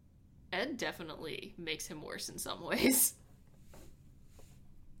 Ed definitely makes him worse in some ways.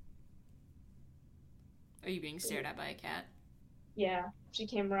 Are you being stared at by a cat? Yeah. She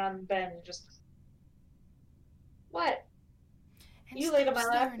came around the bend and just... What? And You laid on my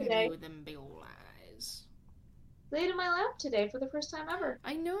stop lap staring at today. me with them big old eyes. Laid in my lap today for the first time ever.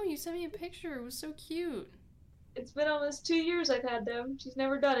 I know, you sent me a picture. It was so cute. It's been almost 2 years I've had them. She's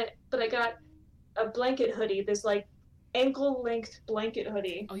never done it. But I got a blanket hoodie, this, like, ankle-length blanket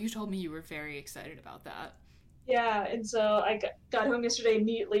hoodie. Oh, you told me you were very excited about that. Yeah, and so I got home yesterday,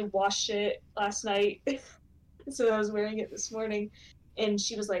 immediately washed it last night. So I was wearing it this morning. And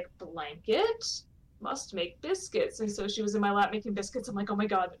she was like, blanket? Must make biscuits. And so she was in my lap making biscuits. I'm like, oh my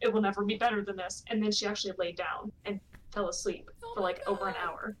god, it will never be better than this. And then she actually laid down and fell asleep for like over an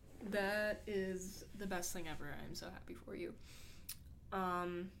hour. That is the best thing ever. I'm so happy for you.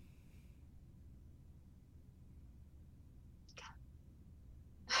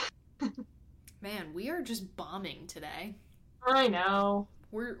 Man, we are just bombing today. I know.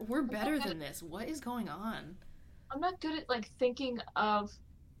 We're better than this. What is going on? I'm not good at like thinking of,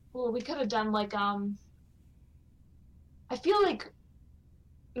 well, we could have done like I feel like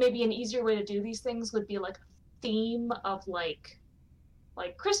maybe an easier way to do these things would be like a theme of like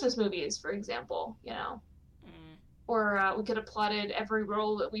Christmas movies, for example, you know. Or we could have plotted every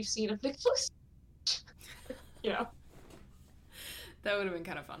role that we've seen of Nicholas. You know. That would have been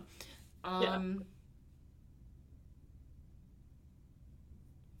kind of fun.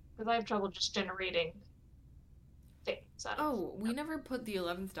 Because I have trouble just generating things. We never put the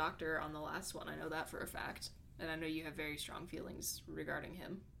 11th Doctor on the last one. I know that for a fact. And I know you have very strong feelings regarding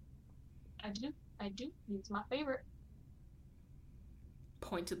him. I do. I do. He's my favorite.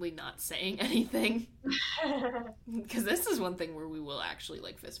 Pointedly not saying anything. Because this is one thing where we will actually,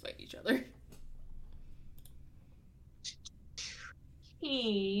 like, fist fight each other.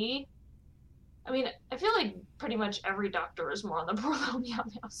 I mean, I feel like pretty much every doctor is more on the poor little meow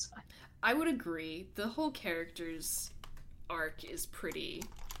meow side. I would agree. The whole character's arc is pretty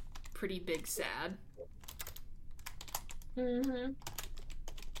big sad. Mm-hmm.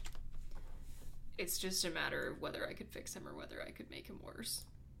 It's just a matter of whether I could fix him or whether I could make him worse.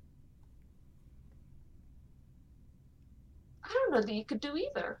 I don't know that you could do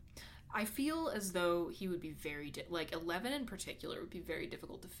either. I feel as though he would be very... like, 11 in particular would be very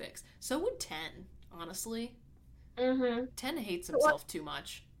difficult to fix. So would 10, honestly. Mm-hmm. 10 hates himself too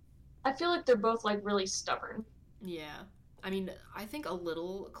much. I feel like they're both, like, really stubborn. Yeah. I mean, I think a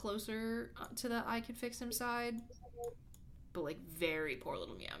little closer to the I could fix him side. But, like, very poor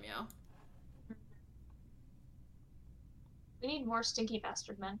little Meow Meow. We need more stinky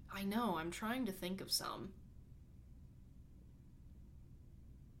bastard men. I know, I'm trying to think of some.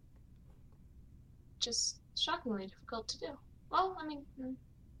 Just shockingly difficult to do. Well, I mean...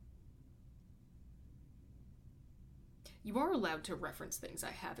 You are allowed to reference things I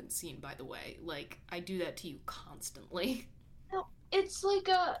haven't seen, by the way. Like, I do that to you constantly. No, it's like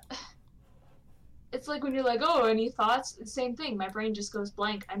It's like when you're like, oh, any thoughts? The same thing. My brain just goes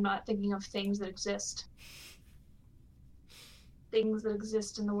blank. I'm not thinking of things that exist. Things that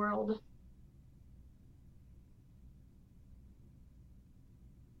exist in the world.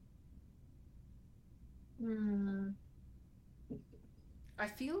 I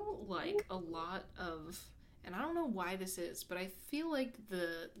feel like a lot of... and I don't know why this is, but I feel like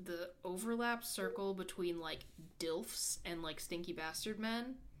the overlap circle between, like, DILFs and, like, stinky bastard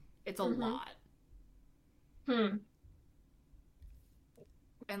men, it's a lot. And,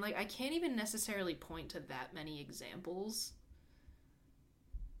 like, I can't even necessarily point to that many examples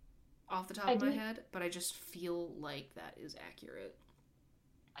off the top of my head, but I just feel like that is accurate.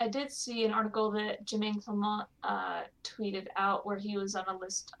 I did see an article that Jermaine Clement tweeted out where he was on a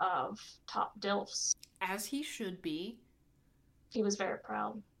list of top DILFs. As he should be. He was very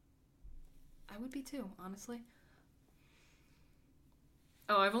proud. I would be too, honestly.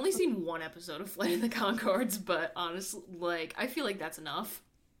 Oh, I've only seen one episode of Flight of the Conchords, but honestly, like, I feel like that's enough.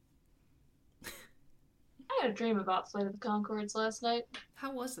 I had a dream about Flight of the Conchords last night.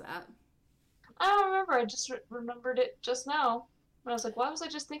 How was that? I don't remember. I just remembered it just now. When I was like, why was I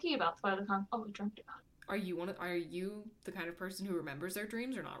just thinking about Flight of the Conchords? Oh, I dreamt about it. Are you the kind of person who remembers their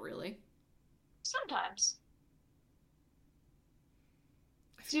dreams or not really? Sometimes.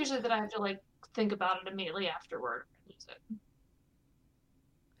 It's usually that I have to, like, think about it immediately afterward and lose it.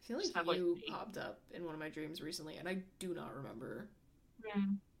 I feel like you popped up in one of my dreams recently, and I do not remember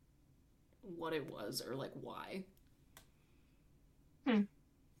what it was or, like, why. You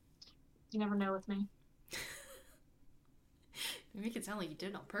never know with me. You make it sound like you did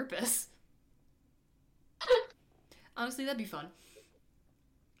it on purpose. Honestly, that'd be fun.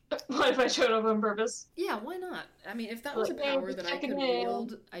 What if I showed up on purpose? Yeah, why not? I mean, if that was a power that I could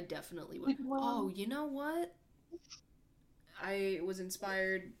wield, I definitely would. Oh, you know what? I was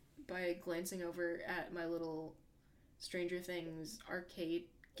inspired by glancing over at my little Stranger Things arcade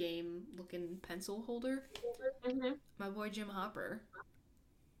game-looking pencil holder. My boy Jim Hopper.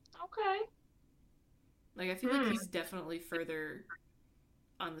 Okay. Like, I feel like he's definitely further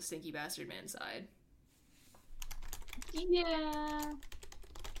on the stinky bastard man side. Yeah.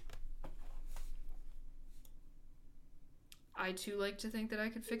 I too like to think that I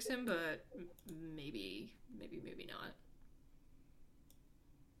could fix him, but maybe not.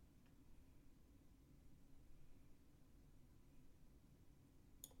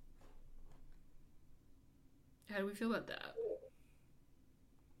 How do we feel about that?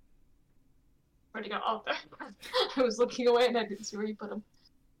 Where'd he go? Oh, there. I was looking away and I didn't see where you put him.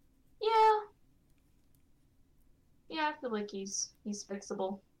 Yeah. Yeah, I feel like he's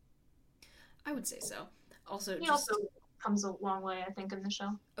fixable. I would say so. Also, he also comes a long way, I think, in the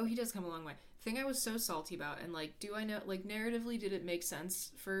show. Oh, he does come a long way. Thing I was so salty about, and, like, do I know, like, narratively, did it make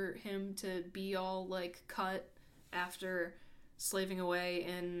sense for him to be all, like, cut after slaving away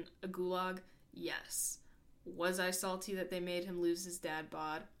in a gulag? Yes. Was I salty that they made him lose his dad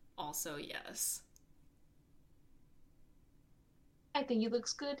bod? Also, yes. I think he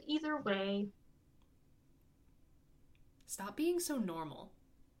looks good either way. Stop being so normal.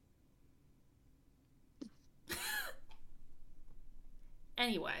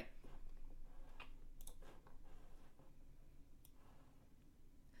 Anyway.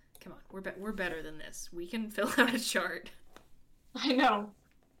 Come on, we're better than this. We can fill out a chart. I know.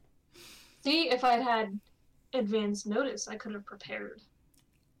 See, if I'd had advance notice, I could have prepared.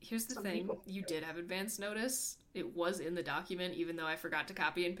 Here's the thing. You did have advance notice. It was in the document, even though I forgot to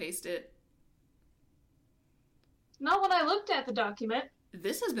copy and paste it. Not when I looked at the document.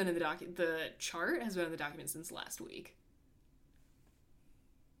 This has been in the document. The chart has been in the document since last week.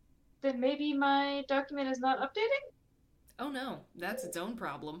 Then maybe my document is not updating? Oh no, that's its own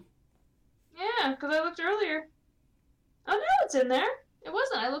problem. Yeah, because I looked earlier. Oh no, it's in there. It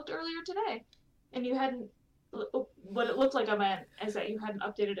wasn't. I looked earlier today. And you hadn't... What it looked like I meant is that you hadn't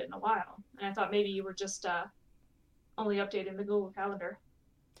updated it in a while. And I thought maybe you were just only updating the Google Calendar.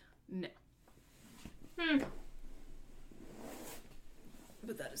 No.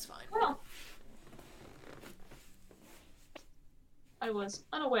 But that is fine. Well, I was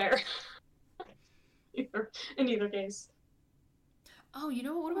unaware. In either case. Oh, you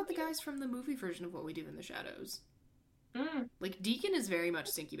know what about the guys from the movie version of What We Do in the Shadows? Mm. Like, Deacon is very much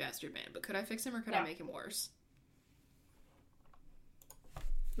Stinky Bastard Man, but could I fix him or could I make him worse?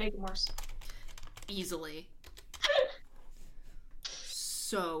 Make him worse. Easily.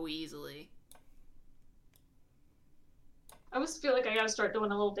 So easily. I always feel like I gotta start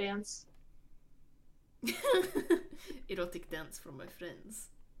doing a little dance. Erotic dance from my friends.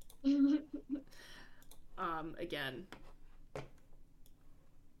 Again,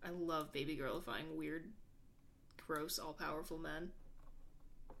 I love baby girlifying weird, gross, all-powerful men.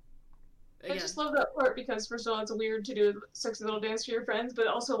 Again. I just love that part because, first of all, it's weird to do a sexy little dance for your friends, but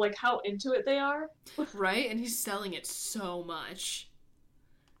also, like, how into it they are. Right? And he's selling it so much.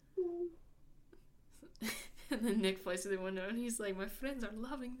 And then Nick flies through the window and he's like, my friends are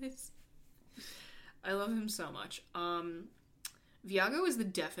loving this. I love him so much. Viago is the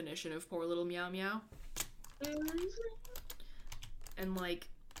definition of poor little Meow Meow. And, like,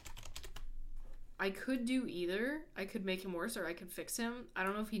 I could do either. I could make him worse or I could fix him. I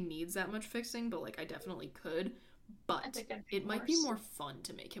don't know if he needs that much fixing, but, like, I definitely could. But it might be more fun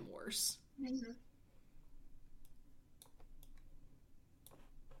to make him worse. Mm-hmm.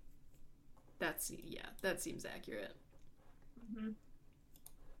 That seems accurate. Mm-hmm.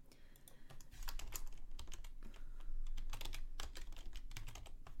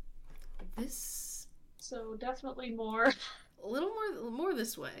 This... So, definitely more. A little more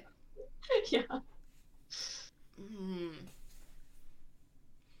this way. Yeah.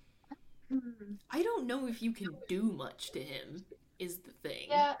 I don't know if you can do much to him, is the thing.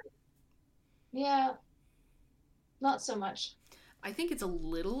 Yeah. Not so much. I think it's a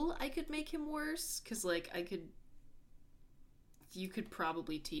little I could make him worse, because, like, you could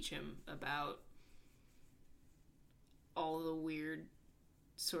probably teach him about all the weird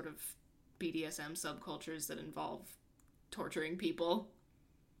sort of BDSM subcultures that involve torturing people.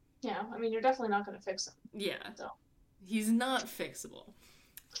 Yeah, I mean, you're definitely not going to fix him. Yeah. So. He's not fixable.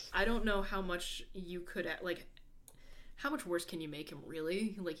 I don't know how much you could, like, how much worse can you make him,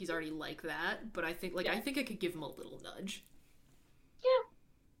 really? Like, he's already like that, but I think I could give him a little nudge.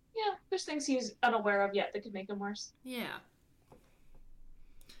 Yeah, there's things he's unaware of yet that could make him worse. Yeah.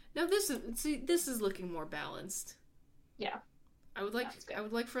 Now this is looking more balanced. Yeah. I would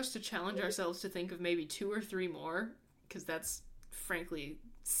like for us to challenge ourselves to think of maybe 2 or 3 more, because that's frankly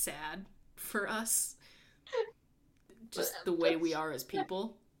sad for us. Just the way we are as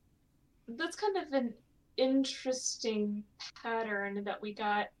people. That's kind of an interesting pattern that we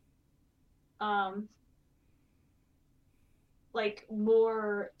got. Like,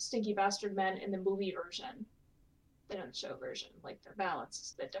 more Stinky Bastard Men in the movie version than in the show version. Like, their balance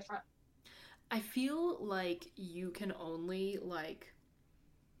is a bit different. I feel like you can only, like,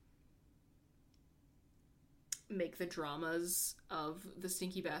 make the dramas of the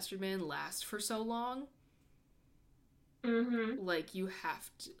Stinky Bastard Man last for so long. Mm-hmm. Like, you have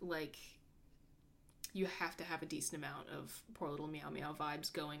to have a decent amount of poor little Meow Meow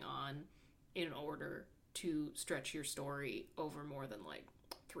vibes going on in order to stretch your story over more than, like,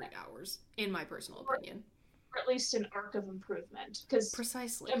 3 hours, in my personal opinion. Or at least an arc of improvement. Because,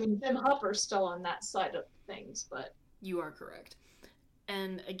 precisely. I mean, Jim Hopper's still on that side of things, but... You are correct.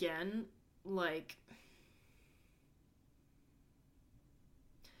 And again, like...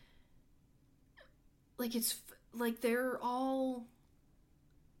 Like, it's... Like, they're all...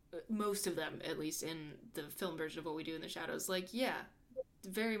 Most of them, at least in the film version of What We Do in the Shadows, like, yeah,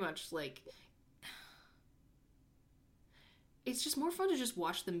 very much, like... It's just more fun to just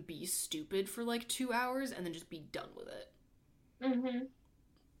watch them be stupid for, like, 2 hours and then just be done with it. Mm-hmm.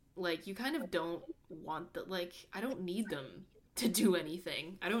 Like, you kind of don't want the, like, I don't need them to do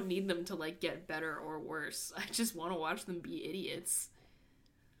anything. I don't need them to, like, get better or worse. I just want to watch them be idiots.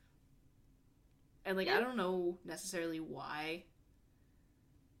 And, like, I don't know necessarily why.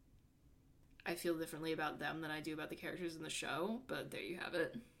 I feel differently about them than I do about the characters in the show, but there you have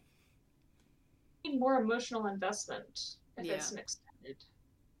it. Need more emotional investment if Yeah. it's an extended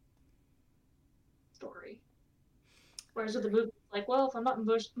story. Whereas with the movie, it's like, well, if I'm not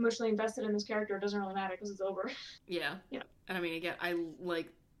emotionally invested in this character, it doesn't really matter because it's over. Yeah. Yeah. And I mean, again,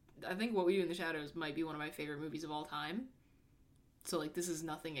 I think What We Do in the Shadows might be one of my favorite movies of all time. So, like, this is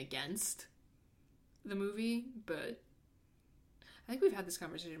nothing against the movie, but I think we've had this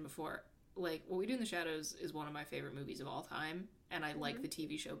conversation before. Like, What We Do in the Shadows is one of my favorite movies of all time, and I like the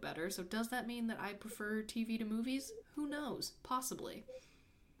TV show better. So does that mean that I prefer TV to movies? Who knows? Possibly.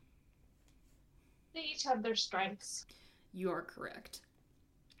 They each have their strengths. You are correct.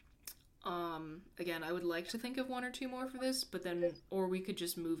 Again, I would like to think of one or two more for this, but then, or we could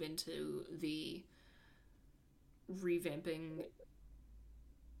just move into the revamping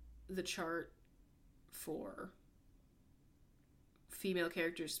the chart for female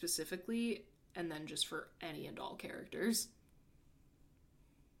characters specifically, and then just for any and all characters.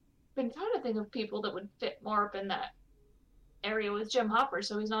 Been trying to think of people that would fit more up in that area with Jim Hopper,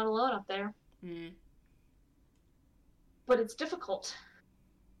 so he's not alone up there. Mm. But it's difficult.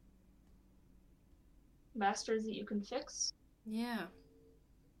 Masters that you can fix. Yeah.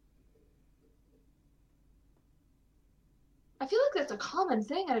 I feel like that's a common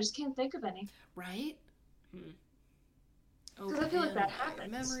thing. I just can't think of any. Right? Oh, Because I feel like that my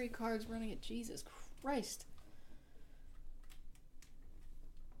happens. memory card's running at Jesus Christ.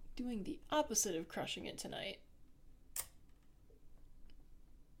 Doing the opposite of crushing it tonight.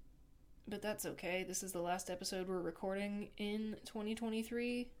 But that's okay. This is the last episode we're recording in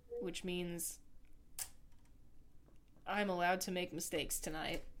 2023, which means I'm allowed to make mistakes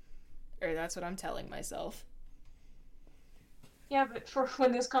tonight. Or that's what I'm telling myself. Yeah, but for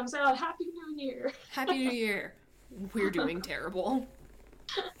when this comes out, Happy New Year! Happy New Year! We're doing terrible.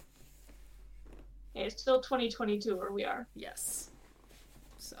 Hey, it's still 2022 where we are. Yes.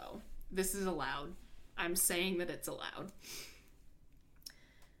 So, this is allowed. I'm saying that it's allowed.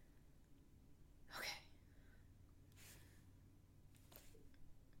 Okay.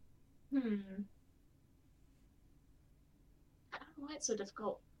 I don't know why it's so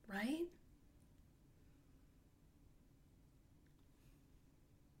difficult. Right?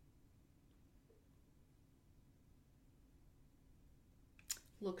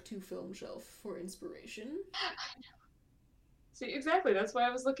 Look to Film Shelf for inspiration. See, exactly. That's why I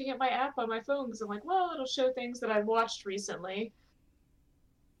was looking at my app on my phone, because I'm like, well, it'll show things that I've watched recently.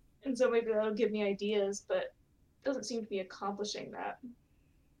 And so maybe that'll give me ideas, but it doesn't seem to be accomplishing that.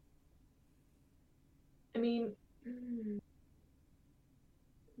 I mean...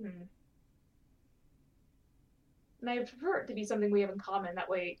 And I prefer it to be something we have in common. That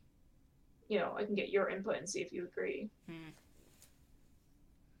way, you know, I can get your input and see if you agree.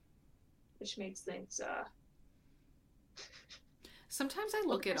 Which makes things, Sometimes I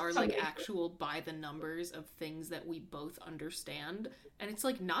look at our, like, actual by the numbers of things that we both understand, and it's,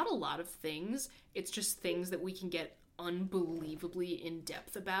 like, not a lot of things. It's just things that we can get unbelievably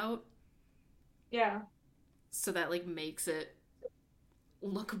in-depth about. Yeah. So that, like, makes it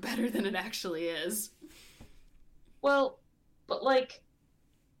look better than it actually is. Well, but, like,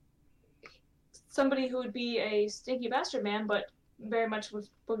 somebody who would be a stinky bastard man, but very much would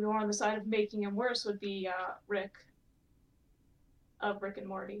be more on the side of making him worse would be Rick of Rick and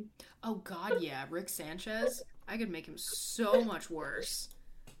Morty. Oh god, yeah, Rick Sanchez. I could make him so much worse.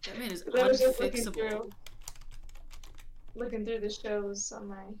 That man is I was just unfixable. looking through the shows on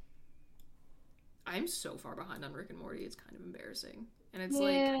my... I'm so far behind on Rick and Morty, it's kind of embarrassing. And it's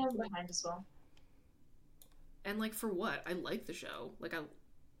yeah, like... I'm behind as well. And, like, for what? I like the show. Like,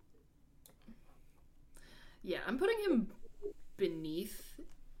 yeah, I'm putting him beneath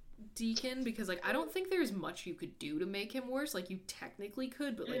Deacon because, like, I don't think there's much you could do to make him worse. Like, you technically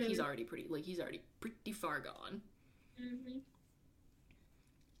could, but, like, he's already pretty far gone.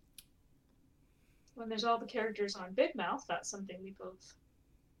 When there's all the characters on Big Mouth, that's something we both...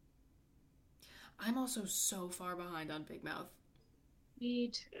 I'm also so far behind on Big Mouth. Me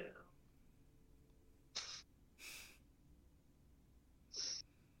too.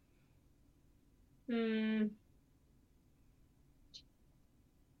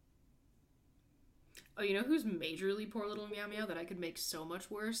 Oh, you know who's majorly poor little meow meow that I could make so much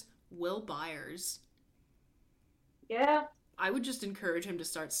worse? Will Byers. Yeah. I would just encourage him to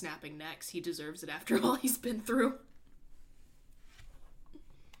start snapping necks. He deserves it after all he's been through.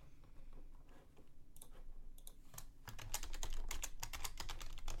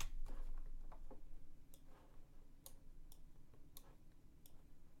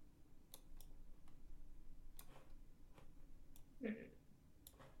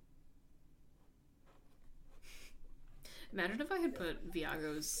 Imagine if I had put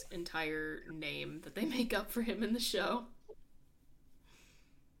Viago's entire name that they make up for him in the show.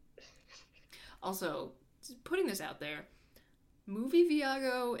 Also, putting this out there, movie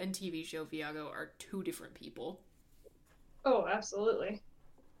Viago and TV show Viago are two different people. Oh, absolutely.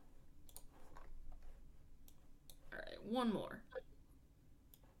 Alright, one more.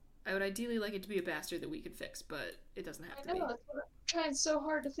 I would ideally like it to be a bastard that we could fix, but it doesn't have to be. I'm trying so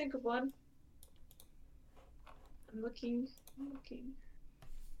hard to think of one. I'm looking.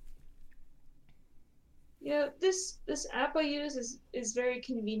 You know, this app I use is very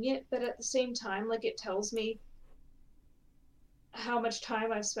convenient, but at the same time, like, it tells me how much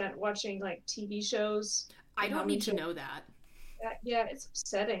time I've spent watching, like, TV shows. I don't need to know that. Yeah, it's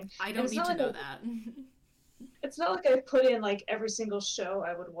upsetting. I don't need to know that. It's not like I've put in, like, every single show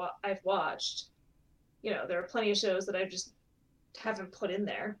I've watched. You know, there are plenty of shows that I just haven't put in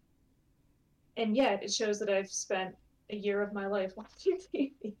there. And yet, it shows that I've spent a year of my life watching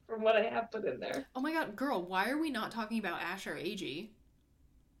TV from what I have put in there. Oh my god, girl, why are we not talking about Ash or Eiji?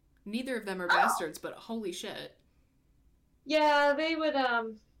 Neither of them are bastards, but holy shit. Yeah, they would,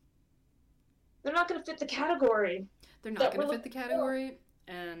 they're not gonna fit the category. They're not gonna fit the category,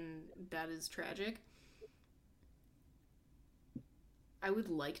 and that is tragic. I would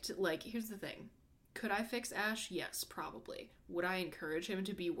like to, like, here's the thing. Could I fix Ash? Yes, probably. Would I encourage him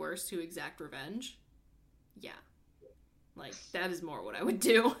to be worse to exact revenge? Yeah. Like, that is more what I would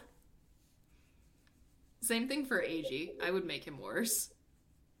do. Same thing for Eiji. I would make him worse.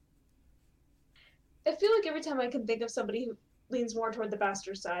 I feel like every time I can think of somebody who leans more toward the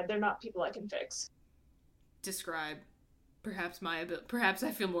bastard side, they're not people I can fix. Describe. Perhaps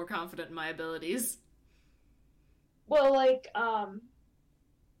I feel more confident in my abilities. Well, like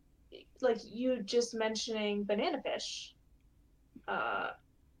you just mentioning Banana Fish. Oh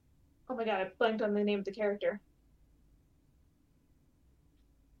my god, I blanked on the name of the character.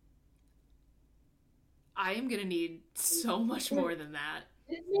 I am gonna need so much more than that.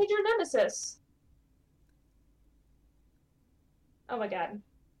 Major Nemesis. Oh my god.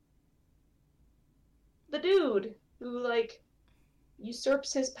 The dude who, like,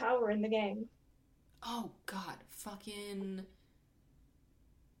 usurps his power in the gang. Oh god, fucking...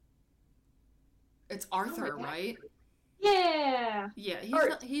 It's Arthur, right? Yeah! Yeah,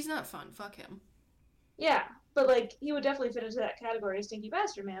 he's not fun. Fuck him. Yeah, but, like, he would definitely fit into that category of stinky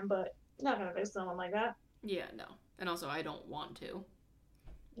bastard man, but not gonna fix someone like that. Yeah, no. And also, I don't want to.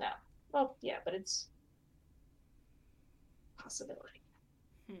 No. Well, yeah, but it's... possibility.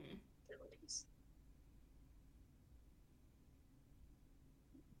 Abilities.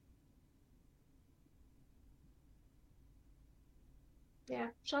 Yeah,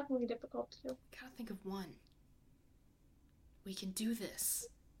 shockingly difficult to do. Gotta think of one. We can do this.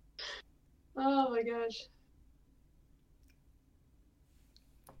 Oh my gosh.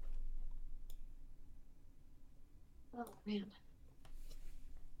 Oh man.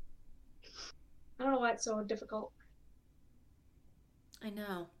 I don't know why it's so difficult. I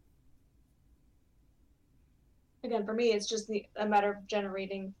know. Again, for me, it's just a matter of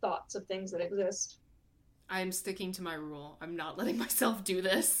generating thoughts of things that exist. I'm sticking to my rule. I'm not letting myself do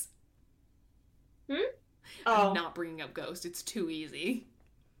this. I'm not bringing up Ghost. It's too easy.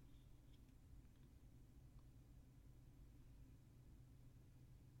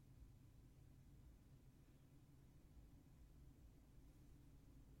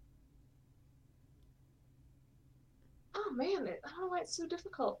 Oh man, I don't know why it's so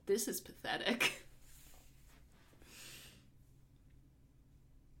difficult. This is pathetic.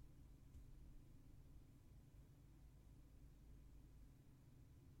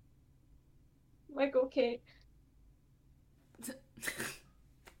 Michael Caine.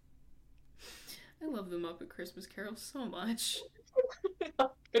 I love the Muppet Christmas Carol so much.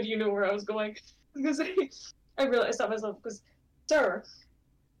 Good, you know where I was going. Because I realized I stopped myself because, sir,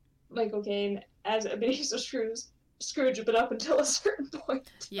 Michael Caine as Ebenezer Scrooge, but up until a certain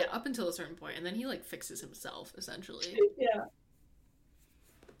point. Yeah, up until a certain point, and then he, like, fixes himself, essentially. Yeah.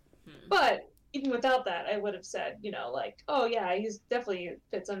 But even without that, I would have said, you know, like, oh yeah, he's definitely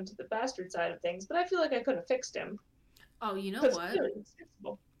fits into the bastard side of things, but I feel like I could have fixed him. Oh, you know what? Really, it's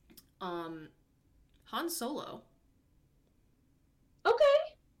fixable. Han Solo.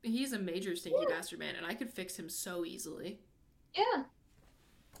 Okay. He's a major stinky bastard man, and I could fix him so easily. Yeah.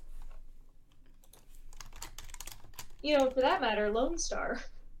 You know, for that matter, Lone Star.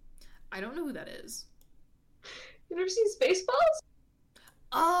 I don't know who that is. You never seen Spaceballs?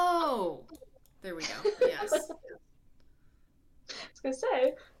 Oh! There we go. Yes. I was gonna say,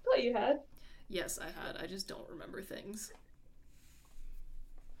 I thought you had. Yes, I had. I just don't remember things.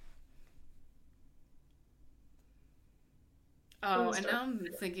 Oh, and now I'm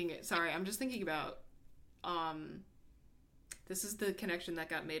thinking... Sorry, I'm just thinking about... This is the connection that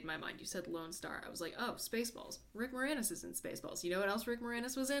got made in my mind. You said Lone Star. I was like, oh, Spaceballs. Rick Moranis is in Spaceballs. You know what else Rick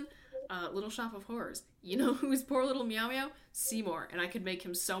Moranis was in? Little Shop of Horrors. You know who's poor little Meow Meow? Seymour. And I could make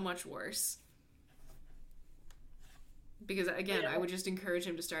him so much worse. Because, again, I would just encourage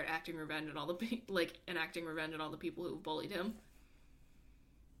him to start acting revenge on all the enacting revenge on all the people who bullied him.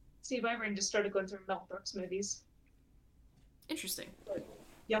 See, my brain just started going through Mel Brooks movies. Interesting.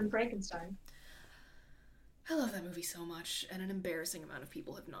 Young Frankenstein. I love that movie so much, and an embarrassing amount of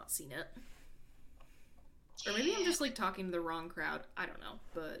people have not seen it. Or maybe I'm just, talking to the wrong crowd. I don't know,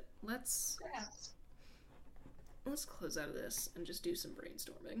 but let's close out of this and just do some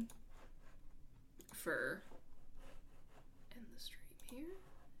brainstorming for end the stream here.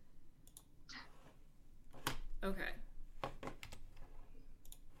 Okay.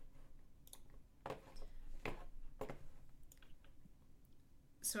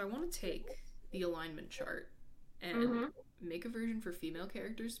 So I want to take the alignment chart and make a version for female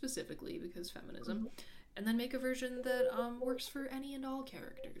characters specifically, because feminism, and then make a version that works for any and all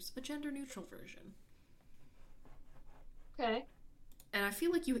characters, a gender-neutral version. Okay. And I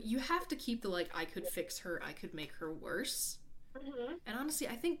feel like you have to keep the, I could fix her, I could make her worse. And honestly,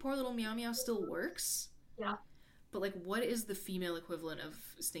 I think poor little Meow Meow still works. Yeah. But, what is the female equivalent of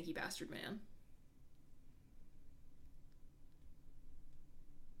Stinky Bastard Man?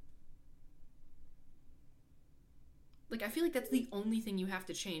 I feel like that's the only thing you have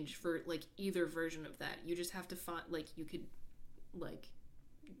to change for, either version of that. You just have to find, you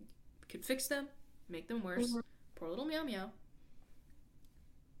could fix them, make them worse. Poor little Meow Meow.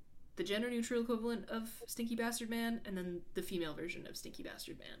 The gender-neutral equivalent of Stinky Bastard Man, and then the female version of Stinky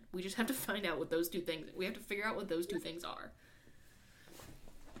Bastard Man. We just have to find out what those two things... We have to figure out what those two things are.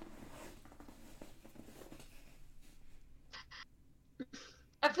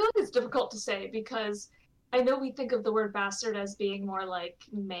 I feel like it's difficult to say, because... I know we think of the word bastard as being more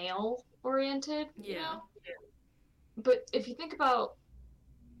male-oriented. Yeah. But if you think about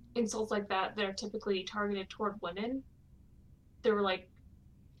insults like that, they're typically targeted toward women. They were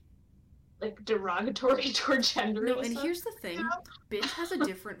derogatory toward gender. No, and here's the thing. Bitch has a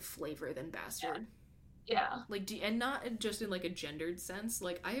different flavor than bastard. Yeah. And not just in a gendered sense.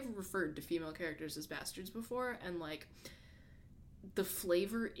 I have referred to female characters as bastards before, and the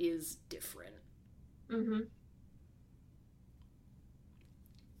flavor is different.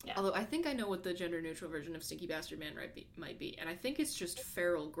 Yeah. Although I think I know what the gender-neutral version of Stinky Bastard Man might be, and I think it's just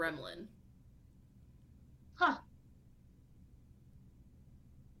Feral Gremlin. Huh.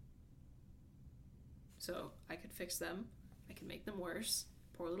 So, I could fix them. I could make them worse.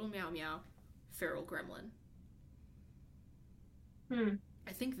 Poor little Meow Meow. Feral Gremlin.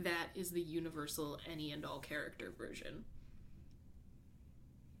 I think that is the universal any and all character version.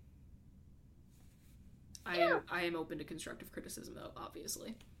 I am open to constructive criticism, though,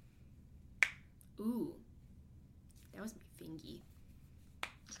 obviously. Ooh. That was my fingy.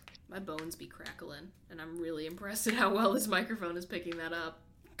 My bones be crackling, and I'm really impressed at how well this microphone is picking that up.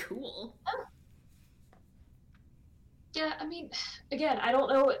 Cool. Yeah, I mean, again, I don't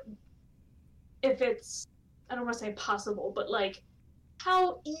know if it's, I don't want to say possible, but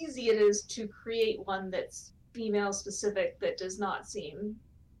how easy it is to create one that's female-specific that does not seem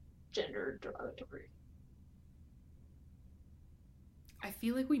gender derogatory. I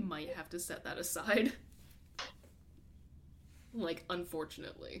feel like we might have to set that aside.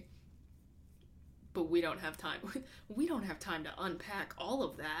 Unfortunately. But we don't have time. We don't have time to unpack all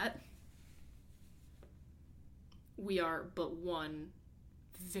of that. We are but one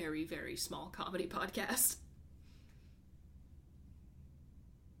very, very small comedy podcast.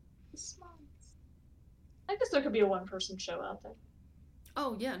 Small. I guess there could be a one-person show out there.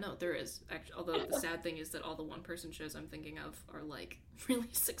 Oh, yeah, no, there is. Actually, although the sad thing is that all the one-person shows I'm thinking of are, really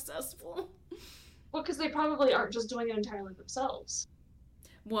successful. Well, because they probably aren't just doing it entirely themselves.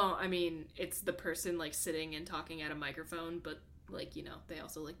 Well, I mean, it's the person, sitting and talking at a microphone, but, they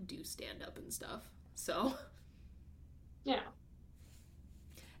also, do stand-up and stuff. So. Yeah.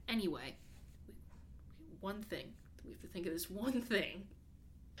 Anyway. One thing. We have to think of this one thing.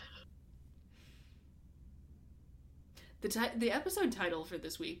 The episode title for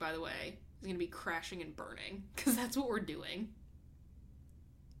this week, by the way, is going to be Crashing and Burning, because that's what we're doing.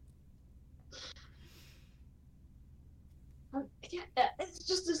 Yeah, it's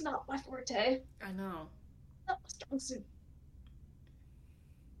just is not my forte. I know. Not my strong suit.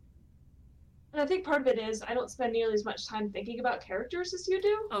 And I think part of it is I don't spend nearly as much time thinking about characters as you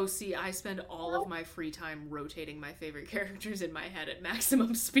do. Oh, see, I spend all of my free time rotating my favorite characters in my head at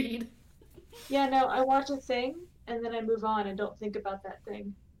maximum speed. Yeah, no, I watch a thing, and then I move on and don't think about that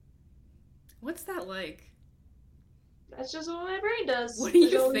thing. What's that like? That's just what my brain does. What do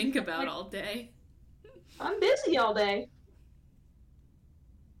you think about all day? I'm busy all day.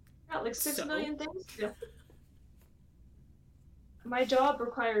 Got like 6 million things to do. My job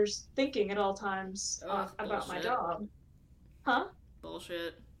requires thinking at all times about my job. Huh?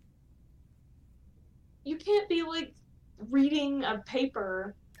 Bullshit. You can't be like reading a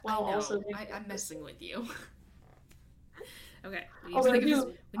paper while also. I'm messing with you. Okay, we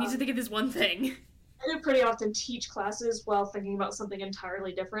need to think of this one thing. I do pretty often teach classes while thinking about something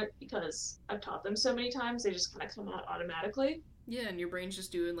entirely different because I've taught them so many times, they just kind of come out automatically. Yeah, and your brain's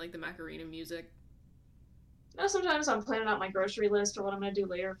just doing like the Macarena music. No, sometimes I'm planning out my grocery list or what I'm going to do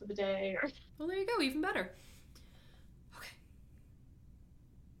later for the day. Or... Well, there you go, even better. Okay.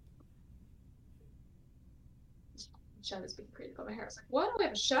 Shadow's being created by my hair. I was like, why do I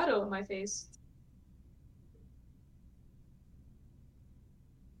have a shadow in my face?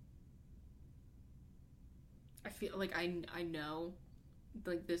 I feel like I know,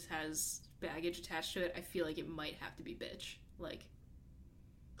 like, this has baggage attached to it. I feel like it might have to be bitch. Like...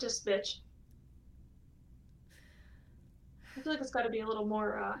 Just bitch. I feel like it's got to be a little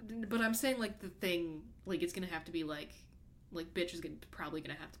more, But I'm saying, like, the thing, like, it's gonna have to be, like bitch is probably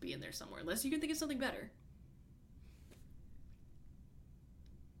gonna have to be in there somewhere. Unless you can think of something better.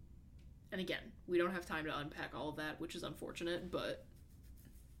 And again, we don't have time to unpack all of that, which is unfortunate, but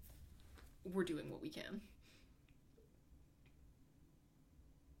we're doing what we can.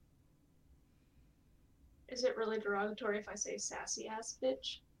 Is it really derogatory if I say sassy-ass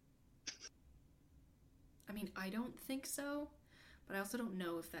bitch? I mean, I don't think so, but I also don't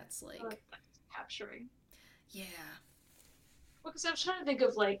know if that's, like... capturing. Yeah. Well, because I was trying to think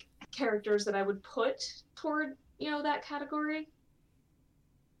of, like, characters that I would put toward, you know, that category.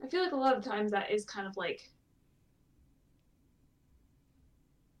 I feel like a lot of times that is kind of, like...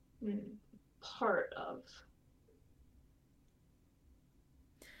 part of...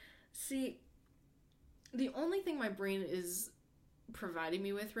 See, the only thing my brain is providing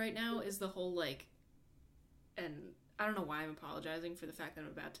me with right now is the whole, like... And I don't know why I'm apologizing for the fact that I'm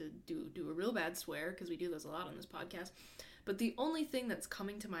about to do a real bad swear, because we do this a lot on this podcast. But the only thing that's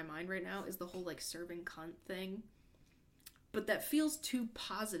coming to my mind right now is the whole, like, serving cunt thing. But that feels too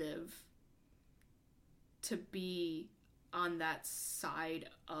positive to be on that side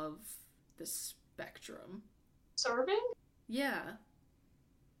of the spectrum. Serving? Yeah.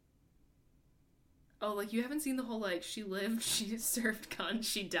 Oh, like, you haven't seen the whole, like, she lived, she served cunt,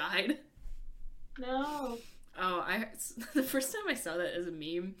 she died? No. Oh, the first time I saw that as a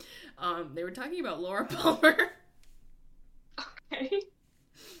meme, they were talking about Laura Palmer. Okay.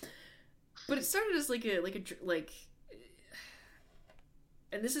 But it started as like,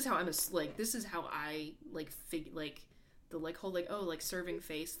 and this is how this is how I, like, the, like, whole, like, oh, like, serving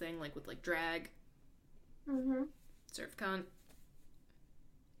face thing, like, with, like, drag. Mm-hmm. Serve cunt.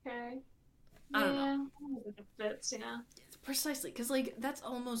 Okay. I don't know. It fits, yeah. Precisely, because, like, that's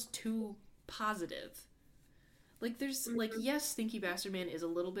almost too positive. Like, there's, like, yes, Stinky Bastard Man is a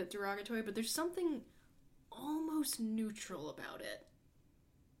little bit derogatory, but there's something almost neutral about it.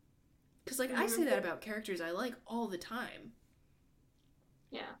 Because, like, I say that about characters I like all the time.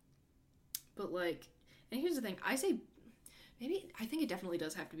 Yeah. But, like, and here's the thing, I think it definitely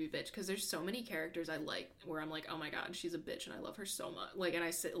does have to be bitch, because there's so many characters I like where I'm like, oh my god, she's a bitch and I love her so much. Like, and I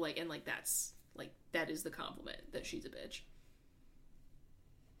say, like, and, like, that's, like, that is the compliment, that she's a bitch.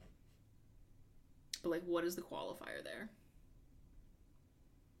 But, like, what is the qualifier there?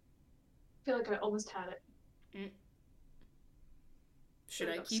 I feel like I almost had it. Should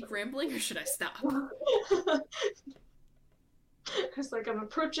I keep rambling or should I stop? It's like I'm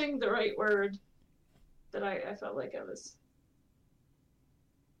approaching the right word that I felt like I was...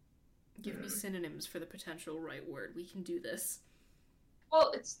 Give me synonyms for the potential right word. We can do this.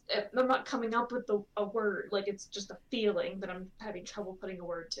 Well, I'm not coming up with a word. Like, it's just a feeling that I'm having trouble putting a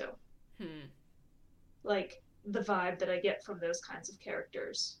word to. Like, the vibe that I get from those kinds of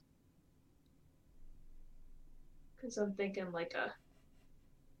characters. Because I'm thinking, like,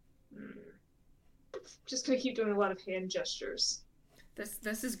 just gonna keep doing a lot of hand gestures.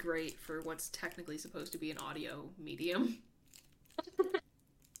 This is great for what's technically supposed to be an audio medium.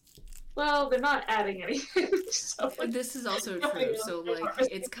 Well, they're not adding anything. So this is also true. So, like,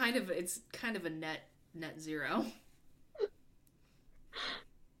 it's kind of a net zero.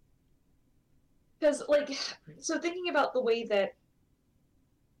 Because, like, so thinking about the way that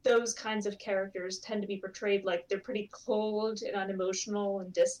those kinds of characters tend to be portrayed, like, they're pretty cold and unemotional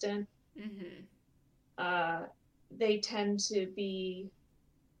and distant. They tend to be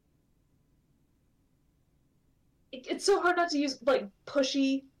It's so hard not to use, like,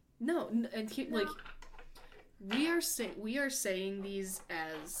 pushy. No, and like, we are saying these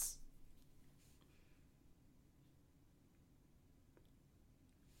as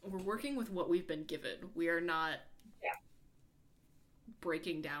we're working with what we've been given. We are not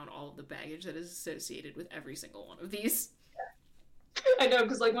breaking down all of the baggage that is associated with every single one of these. I know,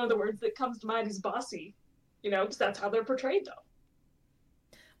 because, like, one of the words that comes to mind is bossy. You know, because that's how they're portrayed, though.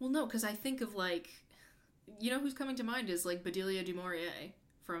 Well, no, because I think of, like, you know who's coming to mind is, like, Bedelia du Maurier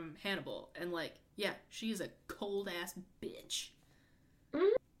from Hannibal. And, like, yeah, she is a cold-ass bitch.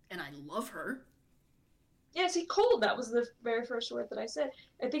 Mm-hmm. And I love her. Yeah, see, cold, that was the very first word that I said.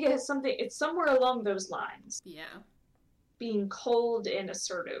 I think it has something, it's somewhere along those lines. Yeah. Being cold and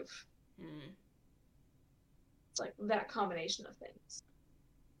assertive. Mm. It's like that combination of things.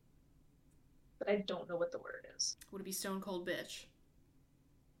 But I don't know what the word is. Would it be stone cold bitch?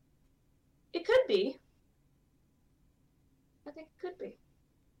 It could be. I think it could be.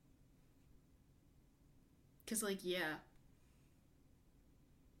 Because, like, yeah.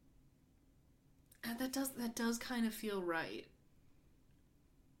 And that does kind of feel right.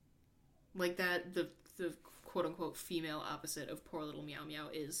 Like that, the quote-unquote female opposite of poor little Meow Meow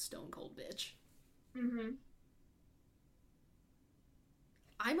is stone cold bitch. Mm-hmm.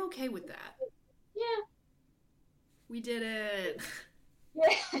 I'm okay with that. Yeah. We did it.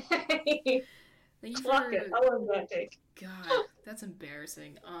 Yay! Thank you Clock it. I love that take. God, that's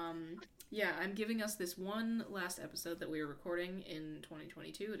embarrassing. Yeah, I'm giving us this one last episode that we are recording in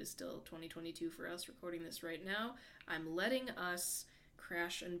 2022. It is still 2022 for us recording this right now. I'm letting us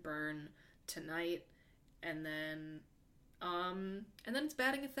crash and burn tonight, and then it's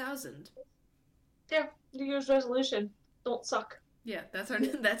batting 1,000. Yeah, New Year's resolution. Don't suck. Yeah, that's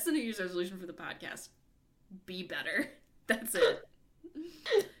the New Year's resolution for the podcast. Be better. That's it.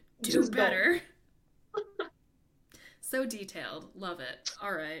 Do Just better. So detailed. Love it.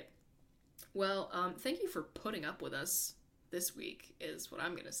 All right. Well, thank you for putting up with us this week, is what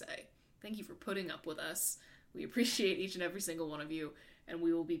I'm going to say. Thank you for putting up with us. We appreciate each and every single one of you, and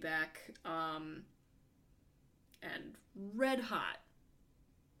we will be back, and red hot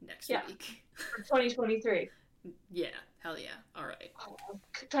next week. For 2023. Yeah, hell yeah. All right. I'm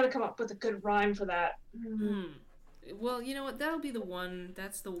trying to come up with a good rhyme for that. Well, you know what?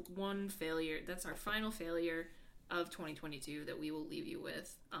 That's the one failure. That's our final failure of 2022 that we will leave you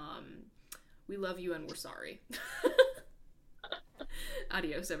with. We love you and we're sorry.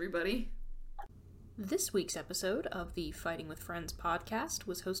 Adios, everybody. This week's episode of the Fighting with Friends podcast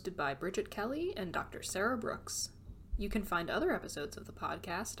was hosted by Bridget Kelly and Dr. Sarah Brooks. You can find other episodes of the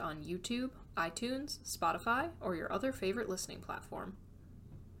podcast on YouTube, iTunes, Spotify, or your other favorite listening platform.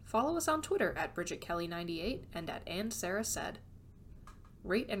 Follow us on Twitter at BridgetKelly98 and at AndSarahSaid.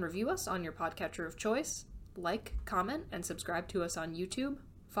 Rate and review us on your podcatcher of choice. Like, comment, and subscribe to us on YouTube.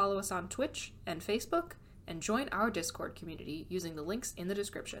 Follow us on Twitch and Facebook, and join our Discord community using the links in the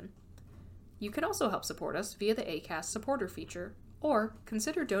description. You can also help support us via the Acast supporter feature, or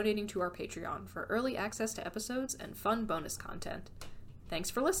consider donating to our Patreon for early access to episodes and fun bonus content. Thanks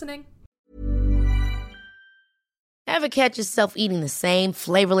for listening! Ever catch yourself eating the same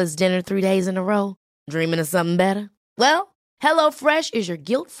flavorless dinner 3 days in a row? Dreaming of something better? Well, HelloFresh is your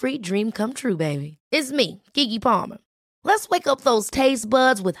guilt-free dream come true, baby. It's me, Keke Palmer. Let's wake up those taste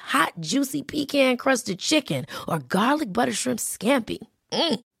buds with hot, juicy pecan-crusted chicken or garlic butter shrimp scampi.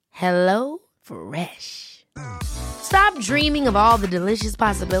 Hello Fresh. Stop dreaming of all the delicious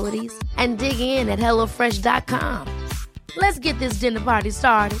possibilities and dig in at HelloFresh.com. Let's get this dinner party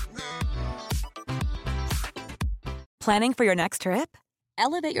started. Planning for your next trip?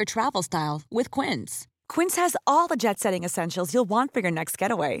 Elevate your travel style with Quince. Quince has all the jet-setting essentials you'll want for your next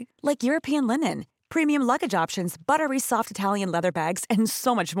getaway, like European linen, premium luggage options, buttery soft Italian leather bags, and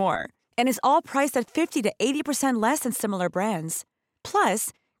so much more. And is all priced at 50 to 80% less than similar brands.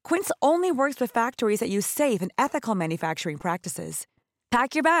 Plus, Quince only works with factories that use safe and ethical manufacturing practices.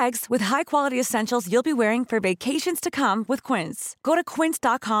 Pack your bags with high-quality essentials you'll be wearing for vacations to come with Quince. Go to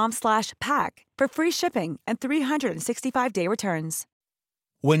quince.com/pack for free shipping and 365-day returns.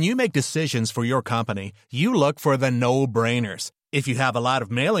 When you make decisions for your company, you look for the no-brainers. If you have a lot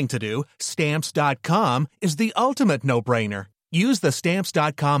of mailing to do, Stamps.com is the ultimate no-brainer. Use the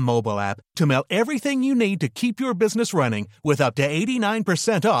Stamps.com mobile app to mail everything you need to keep your business running with up to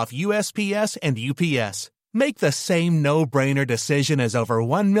 89% off USPS and UPS. Make the same no-brainer decision as over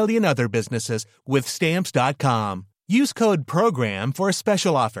 1 million other businesses with Stamps.com. Use code PROGRAM for a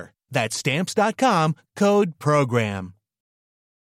special offer. That's Stamps.com, code PROGRAM.